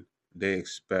and they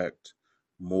expect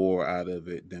more out of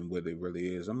it than what it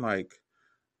really is. I'm like,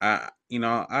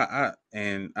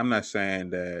 and I'm not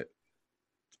saying that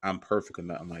I'm perfect or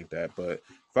nothing like that, but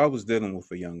if I was dealing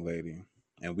with a young lady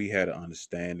and we had an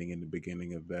understanding in the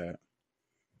beginning of that,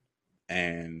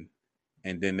 and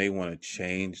then they want to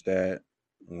change that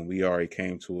when we already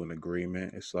came to an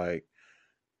agreement, it's like,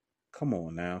 come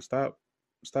on now, stop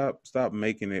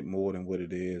making it more than what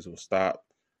it is, or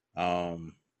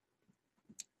um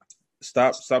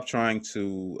stop trying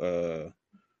to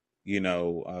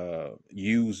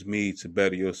use me to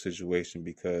better your situation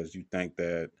because you think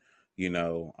that you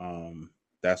know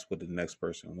that's what the next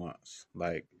person wants.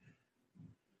 Like,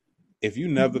 if you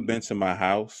never been to my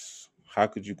house, how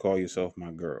could you call yourself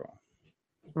my girl?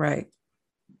 Right.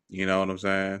 You know what I'm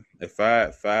saying? If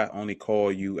I only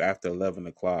call you after 11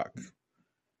 o'clock,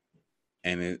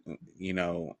 and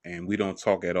and we don't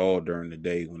talk at all during the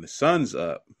day when the sun's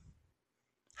up,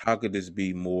 how could this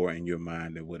be more in your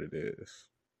mind than what it is?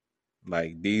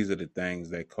 Like, these are the things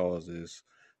that causes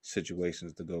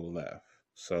situations to go left.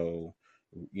 So,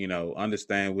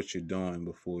 understand what you're doing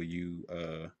before you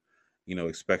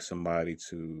expect somebody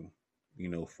to,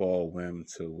 fall whim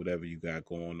to whatever you got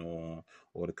going on,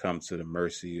 or to come to the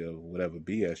mercy of whatever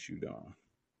BS you doing.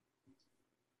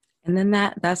 And then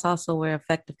that's also where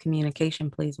effective communication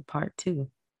plays a part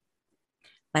too.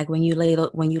 Like when you lay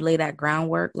that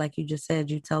groundwork, like you just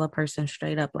said, you tell a person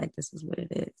straight up, like this is what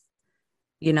it is,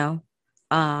 you know?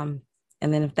 Um,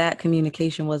 and then if that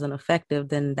communication wasn't effective,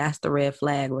 then that's the red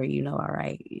flag where you know, all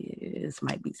right, this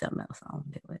might be something else. I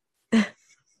don't do it.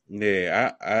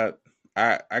 Yeah,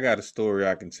 I got a story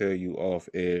I can tell you off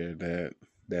air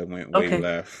that went way Okay.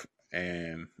 left,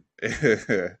 and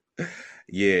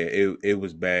yeah, it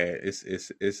was bad.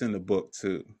 It's in the book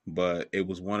too, but it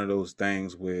was one of those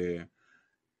things where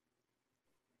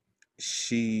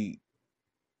she,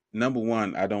 number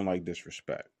one, I don't like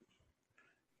disrespect.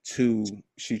 Two,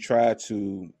 she tried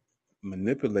to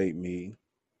manipulate me,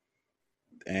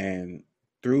 and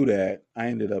through that, I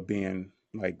ended up being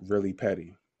like really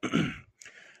petty,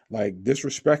 like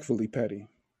disrespectfully petty.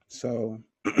 So,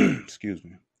 excuse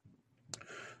me.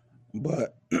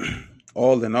 But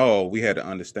all in all, we had an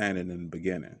understanding in the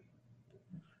beginning.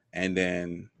 And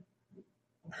then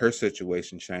her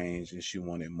situation changed and she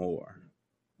wanted more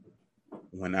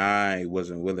when I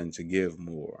wasn't willing to give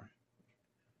more.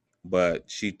 But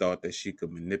she thought that she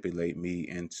could manipulate me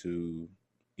into,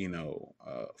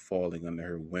 falling under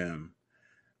her whim,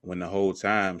 when the whole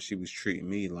time she was treating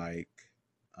me like,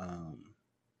 um,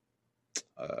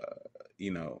 uh,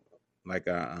 you know, like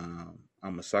I'm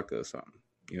a sucker or something.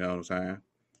 You know what I'm saying?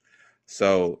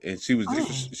 So, and Oh, she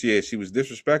was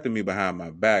disrespecting me behind my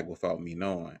back without me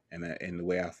knowing, and the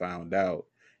way I found out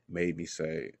made me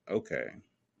say, okay,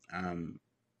 I'm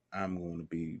I'm going to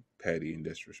be petty and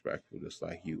disrespectful just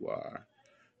like you are,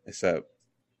 except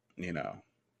you know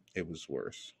it was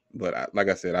worse. But like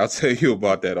I said, I'll tell you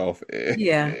about that off air.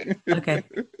 yeah. Okay.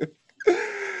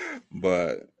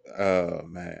 But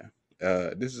man,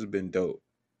 this has been dope.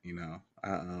 You know,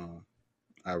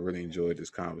 I really enjoyed this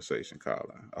conversation,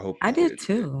 Carla. I hope I you did did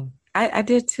too. too. I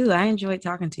did too. I enjoyed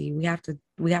talking to you.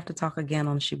 We have to talk again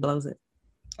on She Blows It.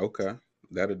 Okay,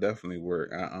 that'll definitely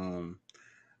work.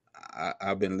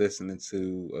 I've been listening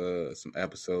to some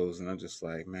episodes, and I'm just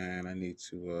like, man, I need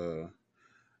to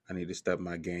step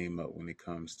my game up when it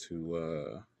comes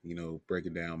to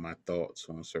breaking down my thoughts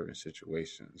on certain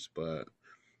situations. But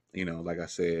like I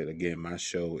said again, my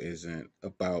show isn't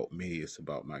about me; it's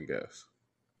about my guests.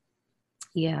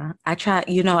 Yeah. I try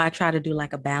to do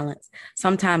like a balance.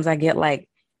 Sometimes I get like,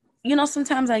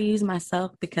 sometimes I use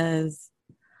myself because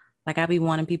like I be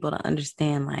wanting people to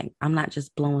understand like I'm not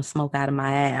just blowing smoke out of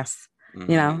my ass, you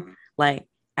Mm-hmm. know? Like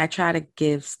I try to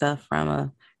give stuff from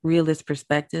a realist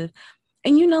perspective.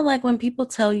 And like when people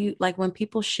tell you, like when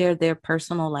people share their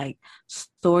personal like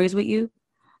stories with you,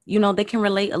 they can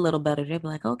relate a little better. They'll be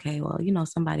like, okay, well,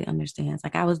 somebody understands.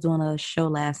 Like I was doing a show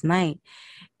last night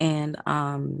and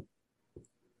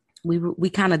we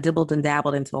kind of dibbled and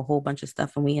dabbled into a whole bunch of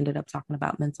stuff and we ended up talking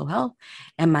about mental health.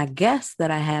 And my guest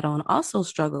that I had on also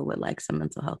struggled with like some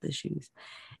mental health issues.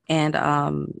 And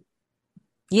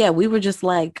yeah, we were just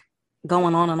like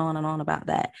going on and on and on about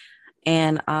that.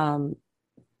 And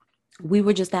we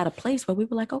were just at a place where we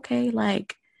were like, okay,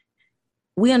 like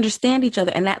we understand each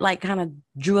other. And that like kind of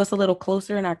drew us a little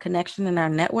closer in our connection and our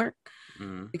network.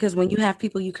 Mm-hmm. Because when you have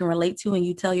people you can relate to and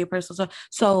you tell your personal story.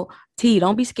 So T,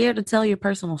 don't be scared to tell your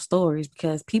personal stories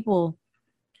because people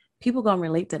gonna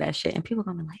relate to that shit and people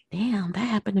gonna be like, damn, that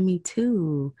happened to me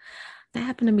too. That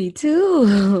happened to me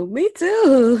too. Me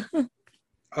too.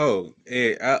 Oh,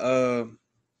 yeah,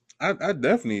 I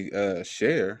definitely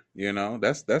share.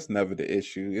 That's never the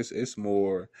issue. It's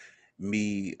more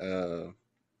me.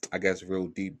 I guess real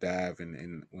deep dive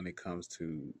in when it comes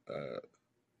to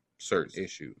certain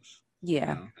issues. You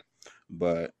Yeah. know,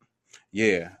 but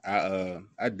yeah,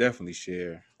 I definitely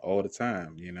share all the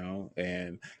time.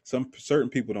 And some certain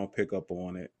people don't pick up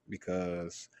on it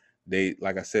because they,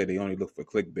 like I said, they only look for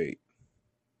clickbait.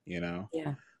 You know,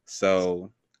 Yeah.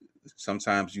 so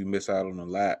sometimes you miss out on a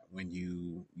lot when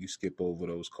you skip over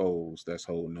those coals that's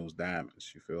holding those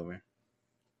diamonds. You feel me?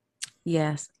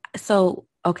 Yes. So,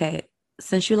 okay,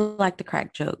 since you like to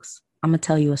crack jokes, I'm gonna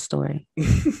tell you a story.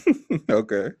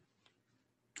 Okay.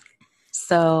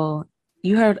 So,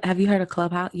 have you heard of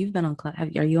Clubhouse? You've been on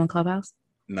are you on Clubhouse?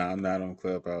 No, I'm not on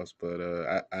Clubhouse, but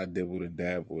I dibble and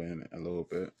dabble in it a little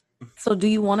bit. So, do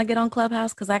you want to get on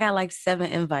Clubhouse? Because I got like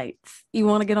 7 invites. You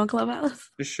want to get on Clubhouse?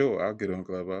 For sure, I'll get on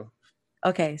Clubhouse.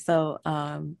 Okay, so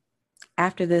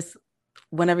after this,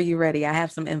 whenever you're ready, I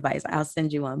have some invites. I'll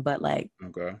send you one. But like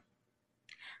Okay.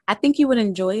 I think you would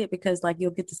enjoy it because like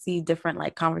you'll get to see different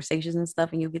like conversations and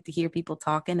stuff and you'll get to hear people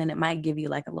talking and it might give you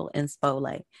like a little inspo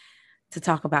like to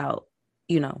talk about,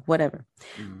 whatever.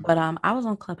 Mm-hmm. But I was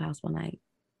on Clubhouse one night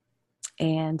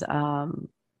and I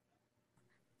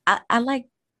like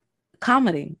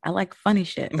comedy. I like funny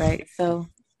shit, right? So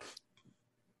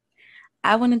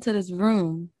I went into this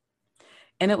room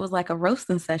and it was like a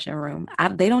roasting session room.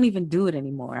 They don't even do it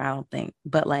anymore, I don't think.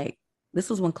 But like this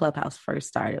was when Clubhouse first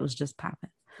started. It was just popping.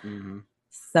 Mm-hmm.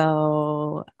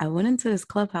 So I went into this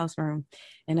Clubhouse room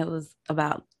and it was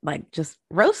about like just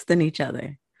roasting each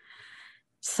other.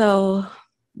 So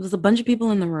there was a bunch of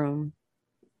people in the room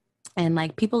and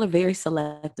like people are very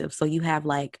selective. So you have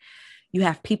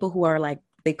people who are like,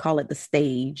 they call it the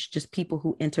stage, just people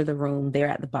who enter the room, they're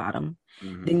at the bottom.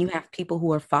 Mm-hmm. Then you have people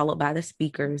who are followed by the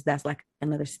speakers. That's like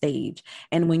another stage.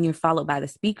 And when you're followed by the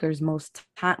speakers, most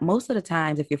of the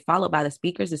times, if you're followed by the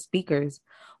speakers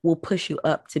will push you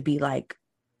up to be like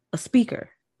a speaker,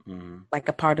 Mm-hmm. like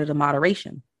a part of the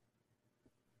moderation.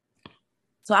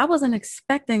 So I wasn't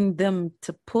expecting them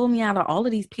to pull me out of all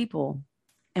of these people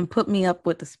and put me up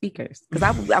with the speakers because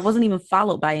I wasn't even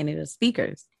followed by any of the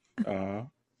speakers. uh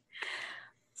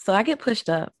So I get pushed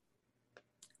up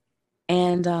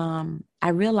and I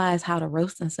realized how the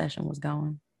roasting session was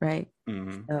going, right?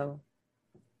 mm-hmm. So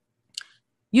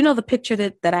the picture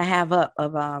that I have up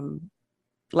of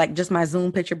like just my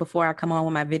Zoom picture before I come on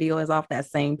when my video is off, that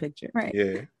same picture, right?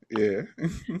 Yeah, yeah.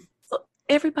 So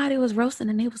everybody was roasting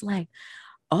and they was like,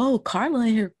 oh, Carla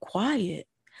in here quiet.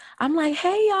 I'm like,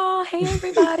 hey y'all, hey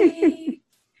everybody.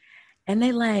 And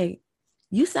they like,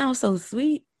 you sound so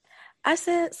sweet. I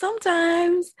said,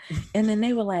 sometimes. And then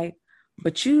they were like,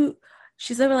 but she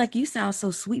said, like, you sound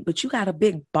so sweet, but you got a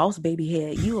big boss baby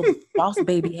head. You a boss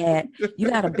baby head. You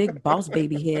got a big boss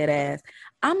baby head ass.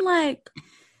 I'm like,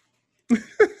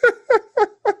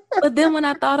 but then when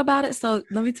I thought about it, so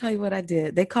let me tell you what I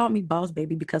did. They called me boss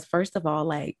baby because first of all,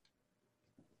 like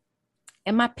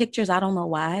In my pictures, I don't know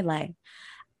why. Like,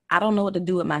 I don't know what to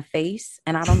do with my face,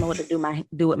 and I don't know what to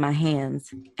do with my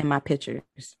hands in my pictures.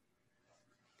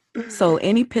 So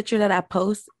any picture that I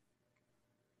post,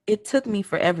 it took me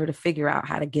forever to figure out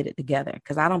how to get it together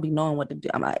because I don't be knowing what to do.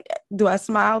 I'm like, do I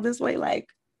smile this way? Like,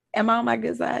 am I on my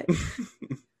good side?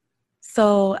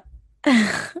 So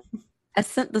I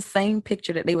sent the same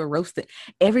picture that they were roasting.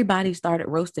 Everybody started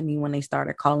roasting me when they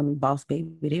started calling me boss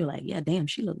baby. They were like, yeah, damn,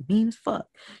 she look mean as fuck.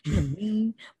 She look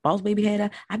mean. Boss baby had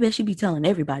that. I bet she be telling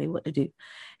everybody what to do.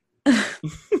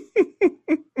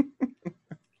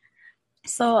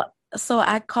 So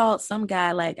I called some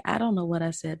guy, like, I don't know what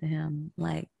I said to him.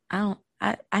 Like, I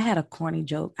had a corny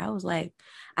joke. I was like,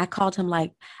 I called him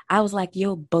like, I was like,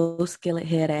 yo, Bo Skillet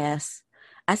head ass.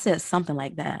 I said something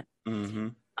like that. Mm-hmm.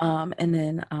 And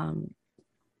then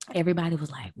everybody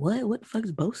was like, what the fuck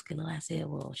is Bo Skillet? I said,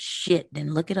 well, shit,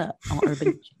 then look it up on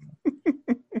Urban Dictionary.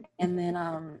 And then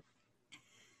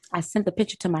I sent the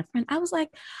picture to my friend. I was like,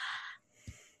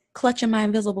 clutching my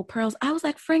invisible pearls. I was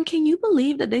like, friend, can you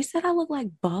believe that they said I look like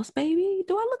Boss Baby?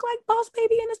 Do I look like Boss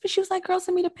Baby in this? But she was like, girl,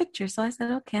 send me the picture. So I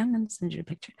said, okay, I'm going to send you the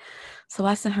picture. So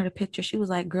I sent her the picture. She was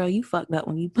like, girl, you fucked up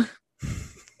when you,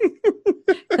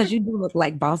 because you do look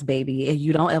like Boss Baby and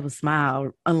you don't ever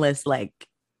smile unless like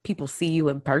people see you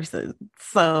in person.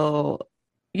 So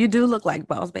you do look like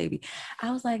Boss Baby.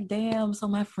 I was like, damn, so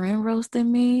my friend roasted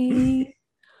me.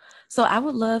 So I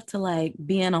would love to like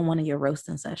be in on one of your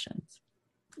roasting sessions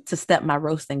to step my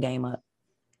roasting game up.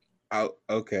 Oh,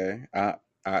 okay.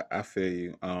 I feel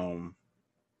you.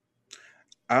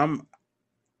 I'm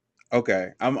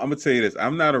okay. I'm gonna tell you this.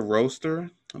 I'm not a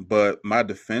roaster, but my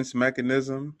defense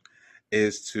mechanism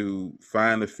is to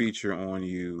find a feature on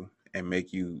you and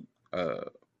make you uh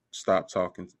stop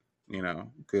talking. You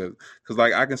know, because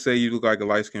like I can say you look like a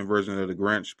light skinned version of the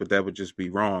Grinch, but that would just be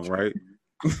wrong, right?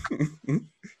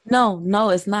 No, no,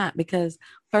 it's not because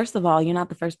first of all, you're not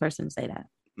the first person to say that.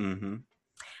 Mm-hmm.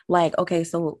 Like, okay,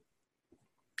 so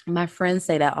my friends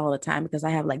say that all the time because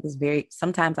I have like this very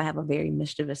sometimes I have a very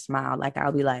mischievous smile. Like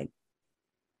I'll be like,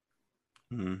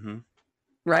 Mm-hmm.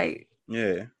 right,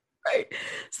 Yeah. right.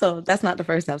 So that's not the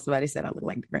first time somebody said I look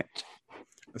like the Grinch.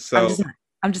 I'm So just not,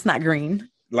 I'm just not green.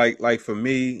 like for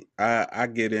me, I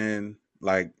get in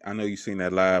like I know you seen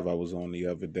that live I was on the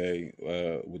other day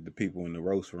with the people in the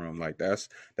roast room. Like that's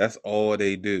all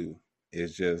they do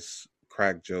is just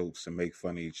crack jokes and make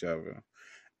fun of each other.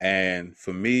 And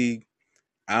for me,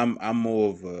 I'm more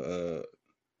of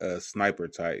a sniper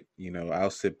type. You know, I'll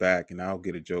sit back and I'll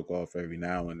get a joke off every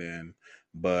now and then,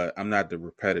 but I'm not the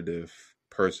repetitive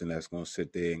person that's gonna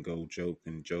sit there and go joke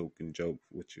and joke and joke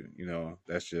with you. You know,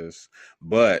 that's just.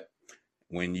 But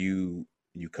when you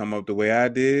come up the way I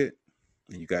did,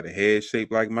 and you got a head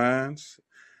shaped like mine's,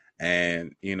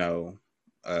 and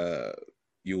uh,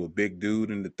 you a big dude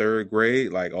in the third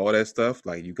grade, like all that stuff,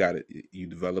 like you got it, you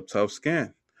develop tough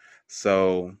skin.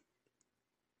 So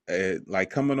like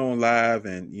coming on live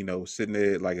and sitting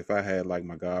there, like if I had like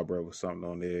my god brother or something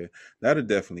on there, that'd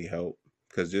definitely help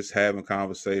because just having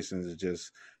conversations is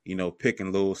just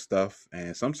picking little stuff,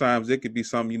 and sometimes it could be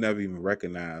something you never even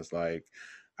recognize. Like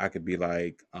I could be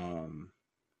like,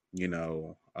 you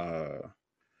know, uh,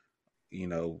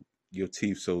 your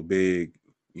teeth so big,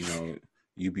 you know,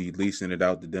 you be leasing it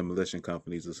out to demolition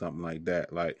companies or something like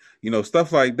that. Like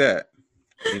stuff like that.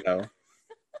 You know,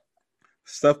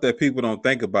 stuff that people don't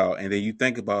think about, and then you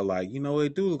think about like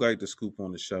it do look like the scoop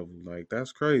on the shovel. Like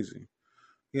that's crazy.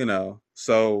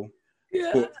 So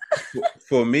Yeah. for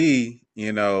for me,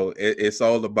 it's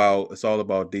all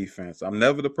about defense. I'm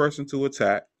never the person to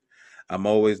attack. I'm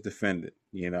always defended,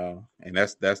 and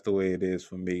that's the way it is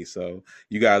for me. So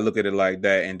you gotta look at it like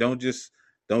that, and don't just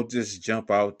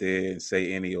jump out there and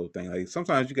say any old thing. Like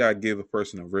sometimes you gotta give a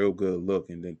person a real good look,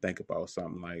 and then think about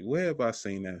something like, where have I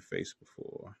seen that face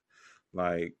before?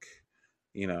 Like,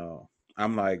 you know,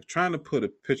 I'm like trying to put a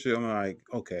picture. I'm like,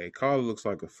 okay, Carla looks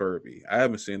like a Furby. I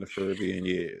haven't seen a Furby in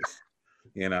years,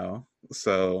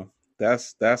 so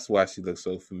that's why she looks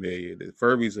so familiar. The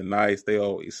Furbies are nice. They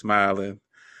always smiling.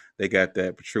 They got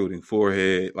that protruding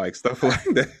forehead, like stuff like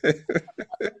that.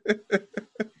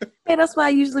 Hey, that's why I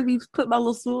usually be put my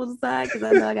little swords aside because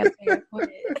I know I got to pay for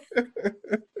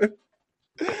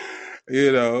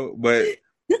But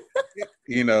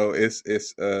it's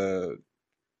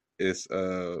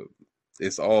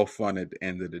it's all fun at the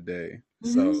end of the day. it.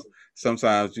 So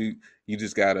sometimes you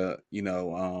just gotta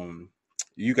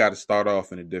you gotta start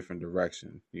off in a different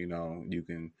direction. You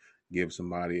can give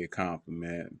somebody a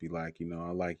compliment, be like,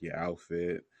 I like your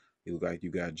outfit. You look like you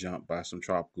got jumped by some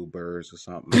tropical birds or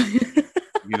something.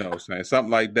 Mm-hmm. Saying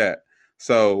something like that.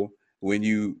 So when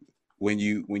you when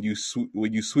you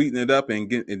sweeten it up and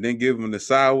then give them the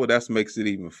sour, that makes it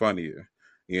even funnier,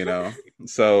 you know.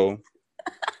 So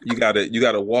you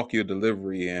gotta walk your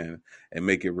delivery and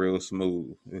make it real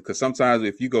smooth, because sometimes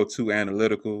if you go too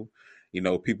analytical,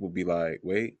 people be like,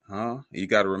 wait, huh? You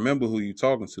got to remember who you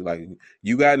talking to. Like,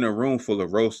 you got in a room full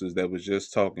of roasters that was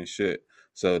just talking shit.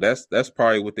 So that's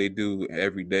probably what they do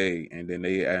every day, and then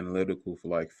they analytical for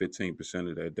like 15%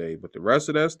 of that day, but the rest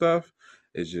of that stuff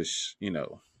is just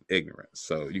ignorance.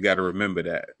 So you got to remember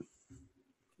that.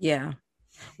 Yeah.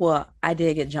 Well, I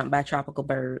did get jumped by tropical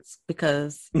birds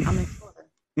because I'm in Florida.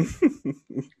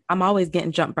 I'm always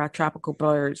getting jumped by tropical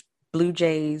birds, blue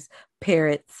jays,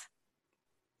 parrots.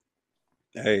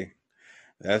 Hey,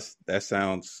 that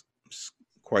sounds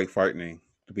quite frightening,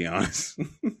 to be honest.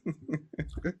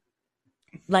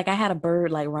 Like I had a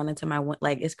bird like run into my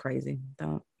like it's crazy.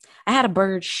 Don't. I had a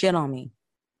bird shit on me.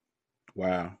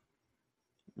 Wow.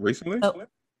 Recently? Oh,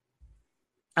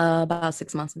 about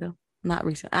 6 months ago. Not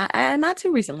recent. Not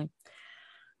too recently.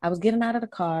 I was getting out of the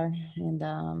car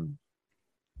and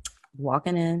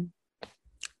walking in.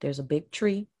 There's a big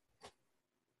tree,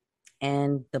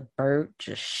 and the bird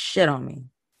just shit on me.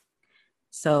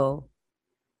 So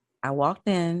I walked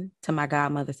in to my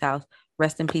godmother's house.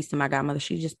 Rest in peace to my godmother.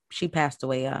 She passed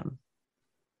away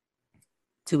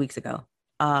 2 weeks ago.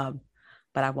 But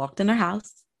I walked in her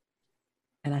house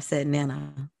and I said,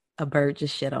 Nana, a bird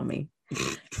just shit on me.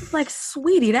 She's like,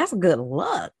 sweetie, that's good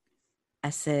luck. I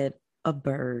said, a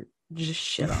bird just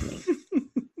shit on me.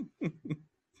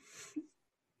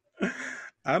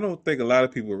 I don't think a lot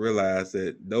of people realize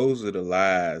that those are the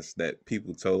lies that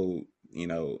people told,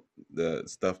 the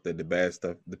stuff that the bad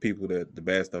stuff, the people that the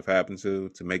bad stuff happened to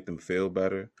make them feel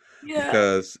better. Yeah.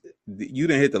 Because you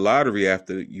didn't hit the lottery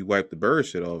after you wiped the bird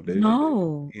shit off, did you?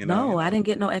 No, You know? no, I didn't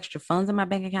get no extra funds in my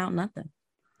bank account, nothing.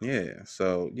 Yeah.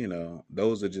 So,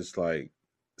 those are just like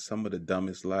some of the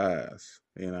dumbest lies.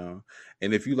 And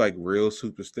if you like real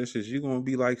superstitious, you're gonna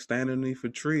be like standing underneath a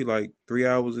tree like 3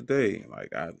 hours a day.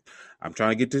 Like, I'm trying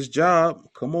to get this job.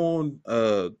 Come on,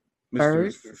 Mr.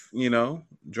 Bird,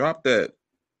 Drop that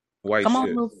white come on,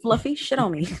 shit. little fluffy, shit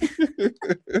on me.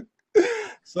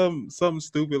 Something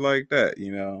stupid like that.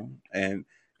 And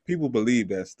people believe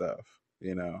that stuff.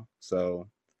 So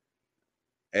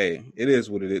hey, it is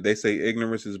what it is. They say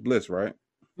ignorance is bliss, right?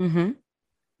 Mm-hmm.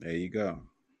 There you go.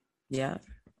 Yeah,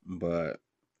 But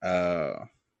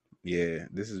yeah,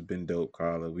 this has been dope,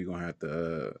 Carla. We're gonna have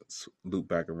to loop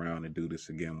back around and do this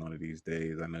again one of these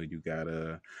days. I know you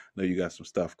got some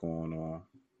stuff going on.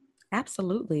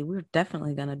 absolutely. We're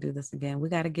definitely gonna do this again. We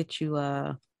got to get you.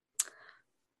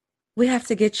 We have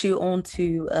to get you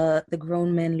onto the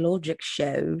Grown Men Logic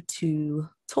show to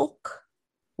talk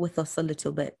with us a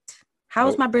little bit. How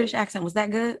was Oh, my British accent? Was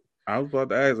that good? I was about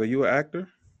to ask, are you an actor?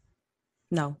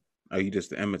 No. Or are you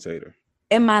just an imitator?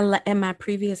 In my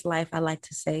previous life, I like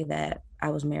to say that I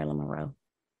was Marilyn Monroe.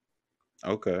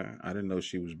 Okay, I didn't know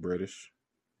she was British.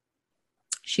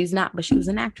 She's not, but she was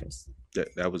an actress.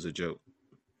 That was a joke.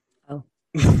 Oh,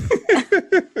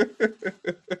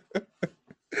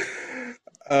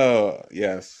 Oh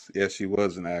yes, she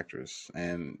was an actress,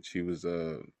 and she was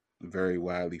very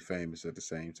widely famous at the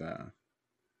same time.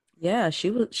 yeah.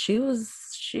 She was,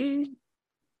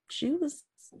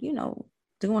 you know,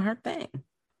 doing her thing.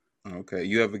 Okay,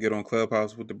 you ever get on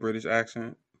Clubhouse with the British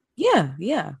accent? Yeah,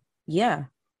 yeah, yeah.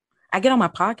 I get on my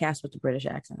podcast with the British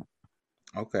accent.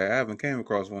 Okay, I haven't came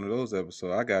across one of those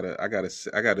episodes. I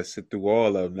gotta sit through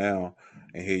all of them now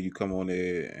and hear you come on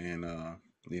there and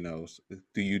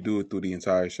do you do it through the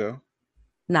entire show?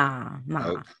 Nah, nah.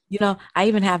 Okay. I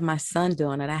even have my son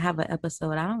doing it. I have an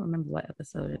episode. I don't remember what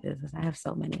episode it is. I have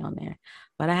so many on there,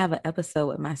 but I have an episode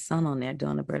with my son on there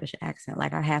doing a British accent.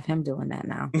 Like I have him doing that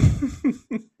now.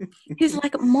 He's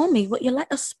like, "Mommy, would you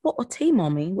like a spot of tea,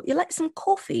 Mommy? Would you like some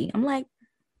coffee?" I'm like,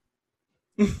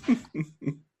 "Look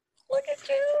at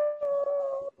you."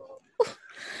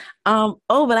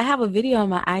 Oh, but I have a video on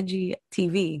my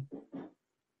IGTV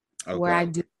where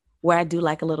Okay. I do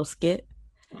like a little skit.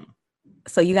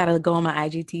 So you got to go on my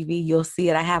IGTV. You'll see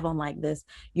it. I have them like this.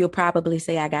 You'll probably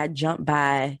say I got jumped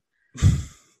by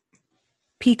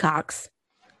peacocks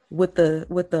with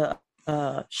the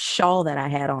shawl that I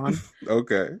had on.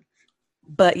 Okay.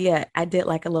 But yeah, I did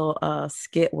like a little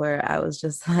skit where I was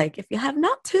just like, if you have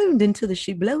not tuned into the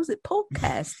She Blows It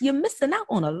podcast, you're missing out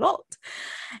on a lot.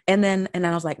 And then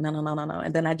I was like, no, no, no, no, no.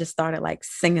 And then I just started like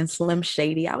singing Slim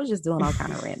Shady. I was just doing all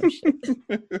kind of random shit.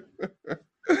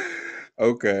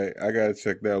 Okay, I gotta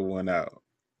check that one out.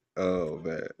 Oh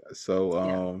man. So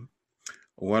Yeah.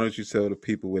 why don't you tell the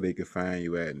people where they can find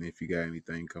you at and if you got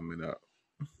anything coming up?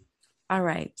 All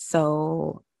right.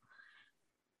 So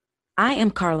I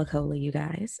am Carla Cola, you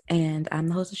guys, and I'm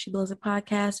the host of She Blows It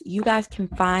podcast. You guys can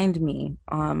find me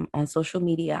on social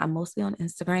media. I'm mostly on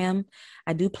Instagram.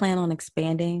 I do plan on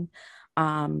expanding.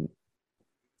 Um,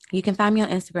 you can find me on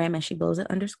Instagram at She Blows It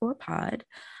underscore pod,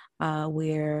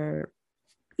 where,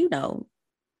 you know,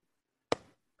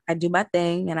 I do my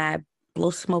thing and I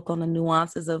blow smoke on the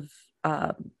nuances of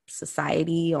uh,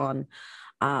 society, on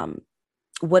um,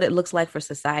 what it looks like for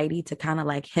society to kind of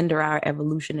like hinder our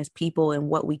evolution as people and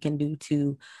what we can do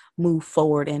to move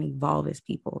forward and evolve as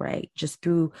people, right? Just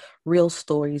through real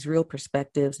stories, real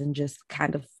perspectives, and just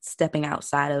kind of stepping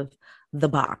outside of the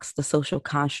box, the social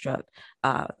construct,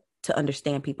 to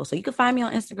understand people. So you can find me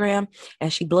on Instagram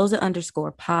as She Blows It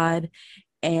underscore pod.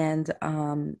 And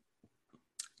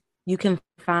you can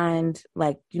find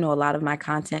like, a lot of my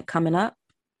content coming up,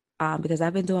 because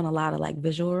I've been doing a lot of like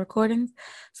visual recordings.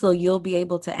 So you'll be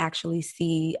able to actually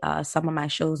see some of my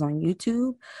shows on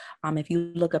YouTube. If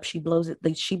you look up the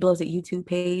She Blows It YouTube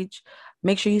page,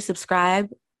 make sure you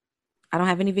subscribe. I don't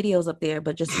have any videos up there,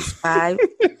 but just subscribe.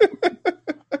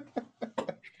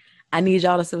 I need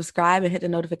y'all to subscribe and hit the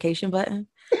notification button.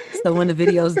 So when the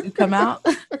videos do come out,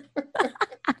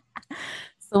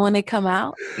 so when they come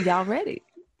out, y'all ready.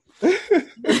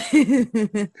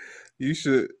 You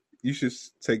should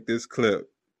take this clip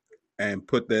and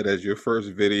put that as your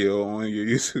first video on your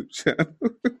YouTube channel.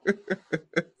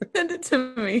 Send it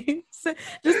to me.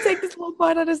 Just take this little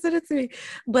part out and send it to me.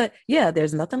 But yeah,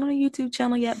 there's nothing on a YouTube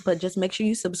channel yet, but just make sure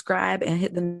you subscribe and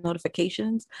hit the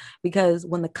notifications, because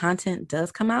when the content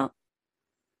does come out,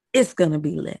 it's gonna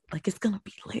be lit. Like, it's gonna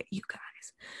be lit, you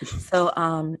guys.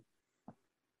 So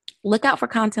look out for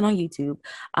content on YouTube.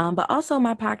 But also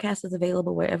my podcast is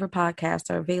available wherever podcasts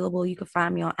are available. You can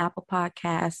find me on Apple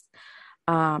Podcasts,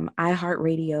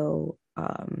 iHeartRadio,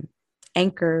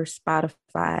 Anchor,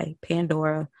 Spotify,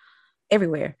 Pandora,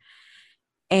 everywhere.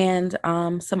 And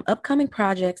some upcoming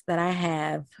projects that I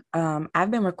have,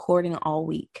 I've been recording all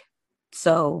week.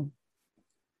 So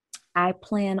I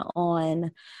plan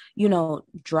on,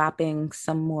 dropping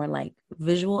some more like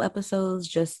visual episodes,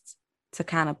 just to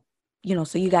kind of,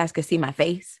 so you guys can see my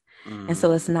face. And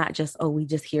so it's not just, oh, we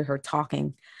just hear her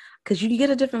talking, because you get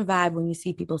a different vibe when you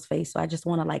see people's face. So I just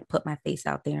want to like put my face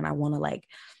out there, and I want to like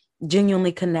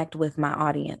genuinely connect with my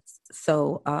audience.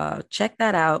 So check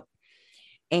that out.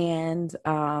 And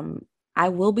I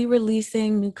will be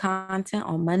releasing new content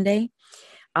on Monday.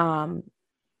 Um,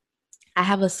 I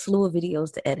have a slew of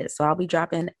videos to edit, so I'll be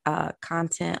dropping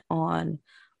content on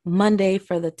Monday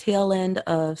for the tail end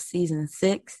of season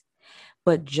 6.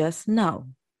 But just know,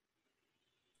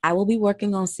 I will be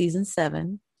working on season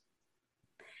 7,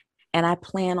 and I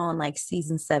plan on like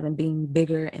season 7 being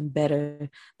bigger and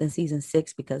better than season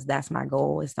 6, because that's my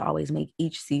goal, is to always make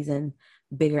each season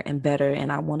bigger and better.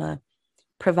 And I want to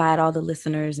provide all the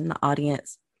listeners and the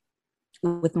audience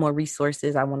with more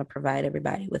resources. I want to provide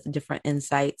everybody with different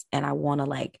insights, and I want to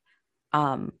like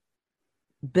um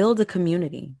build a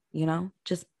community,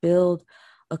 just build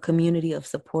a community of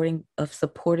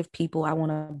supportive people. I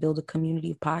want to build a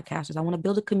community of podcasters. I want to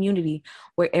build a community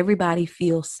where everybody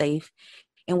feels safe,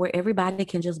 and where everybody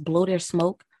can just blow their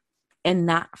smoke and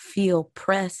not feel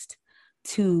pressed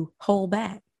to hold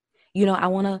back. I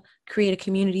want to create a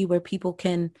community where people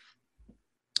can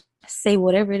say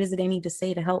whatever it is that they need to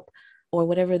say to help, or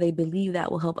whatever they believe that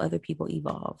will help other people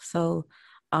evolve. So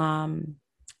um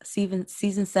season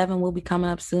 7 will be coming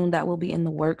up soon. That will be in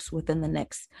the works within the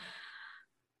next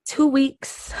 2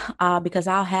 weeks, because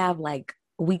I'll have like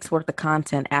a week's worth of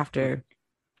content after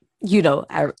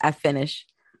I finish.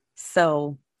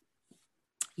 So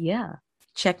yeah,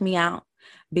 check me out.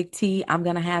 Big T, I'm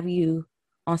gonna have you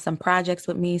on some projects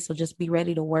with me, so just be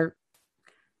ready to work.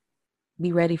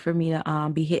 Be ready for me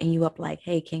to be hitting you up like,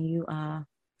 hey, can you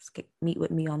meet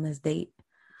with me on this date?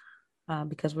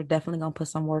 Because we're definitely going to put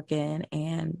some work in.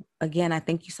 And again, I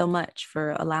thank you so much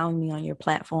for allowing me on your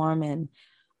platform. And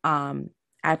I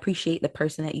appreciate the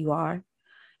person that you are,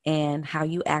 and how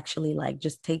you actually like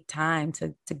just take time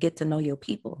to get to know your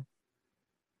people.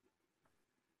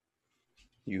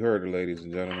 You heard it, ladies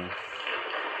and gentlemen.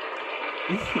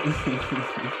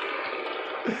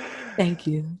 Thank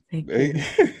you. Thank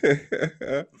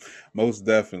you. Most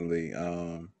definitely.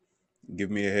 Give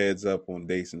me a heads up on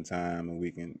dates and time, and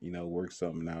we can, work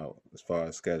something out as far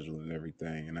as schedule and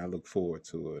everything. And I look forward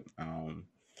to it. I'm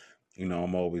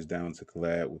always down to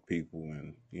collab with people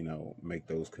and, make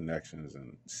those connections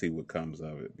and see what comes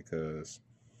of it, because,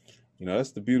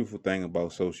 that's the beautiful thing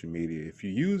about social media. If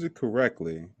you use it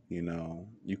correctly,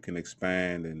 you can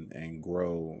expand and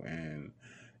grow and,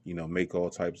 make all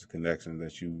types of connections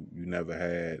that you never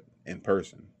had in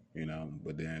person,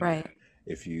 but then Right.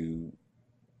 if you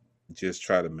just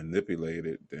try to manipulate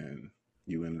it, then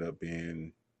you end up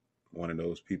being one of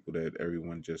those people that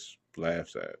everyone just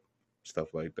laughs at,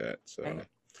 stuff like that. So, Right.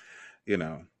 you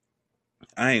know,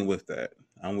 I ain't with that.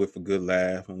 I'm with a good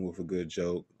laugh. I'm with a good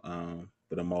joke.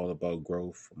 But I'm all about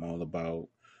growth. I'm all about,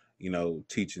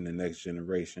 teaching the next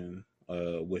generation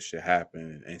what should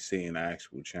happen and seeing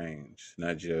actual change,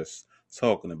 not just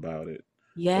talking about it,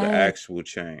 but Yes. actual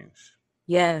change.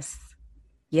 Yes.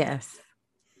 Yes.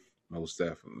 Most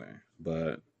definitely.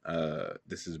 But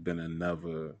this has been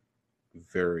another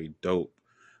very dope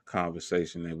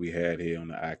conversation that we had here on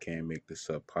the I Can't Make This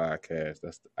Up podcast.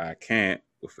 That's the I Can't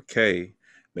with a K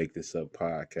Make This Up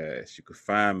podcast. You can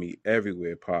find me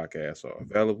everywhere podcasts are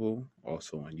available,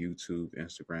 also on YouTube,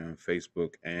 Instagram,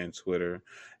 Facebook, and Twitter.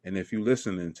 And if you're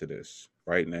listening to this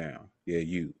right now, yeah,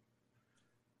 you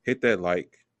hit that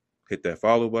like, hit that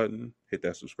follow button, hit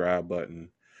that subscribe button.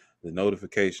 The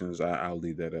notifications, I'll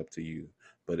leave that up to you.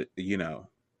 But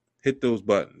hit those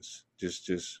buttons.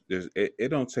 It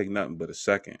don't take nothing but a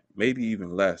second, maybe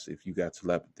even less if you got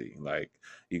telepathy. Like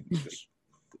you just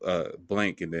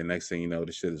blink and then next thing you know,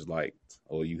 the shit is liked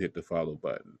or you hit the follow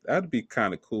button. That'd be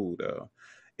kind of cool though.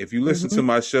 If you listen to Mhm.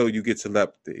 my show, you get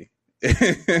telepathy.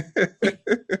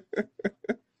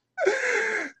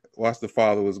 Watch the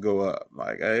followers go up.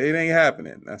 Like it ain't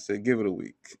happening. I said, give it a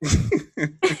week.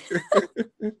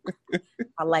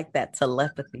 I like that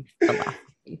telepathy philosophy.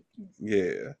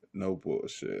 Yeah, no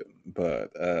bullshit.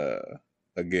 But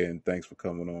again, thanks for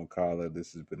coming on, Carla.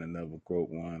 This has been another great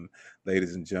one.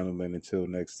 Ladies and gentlemen, until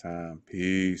next time,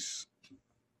 peace.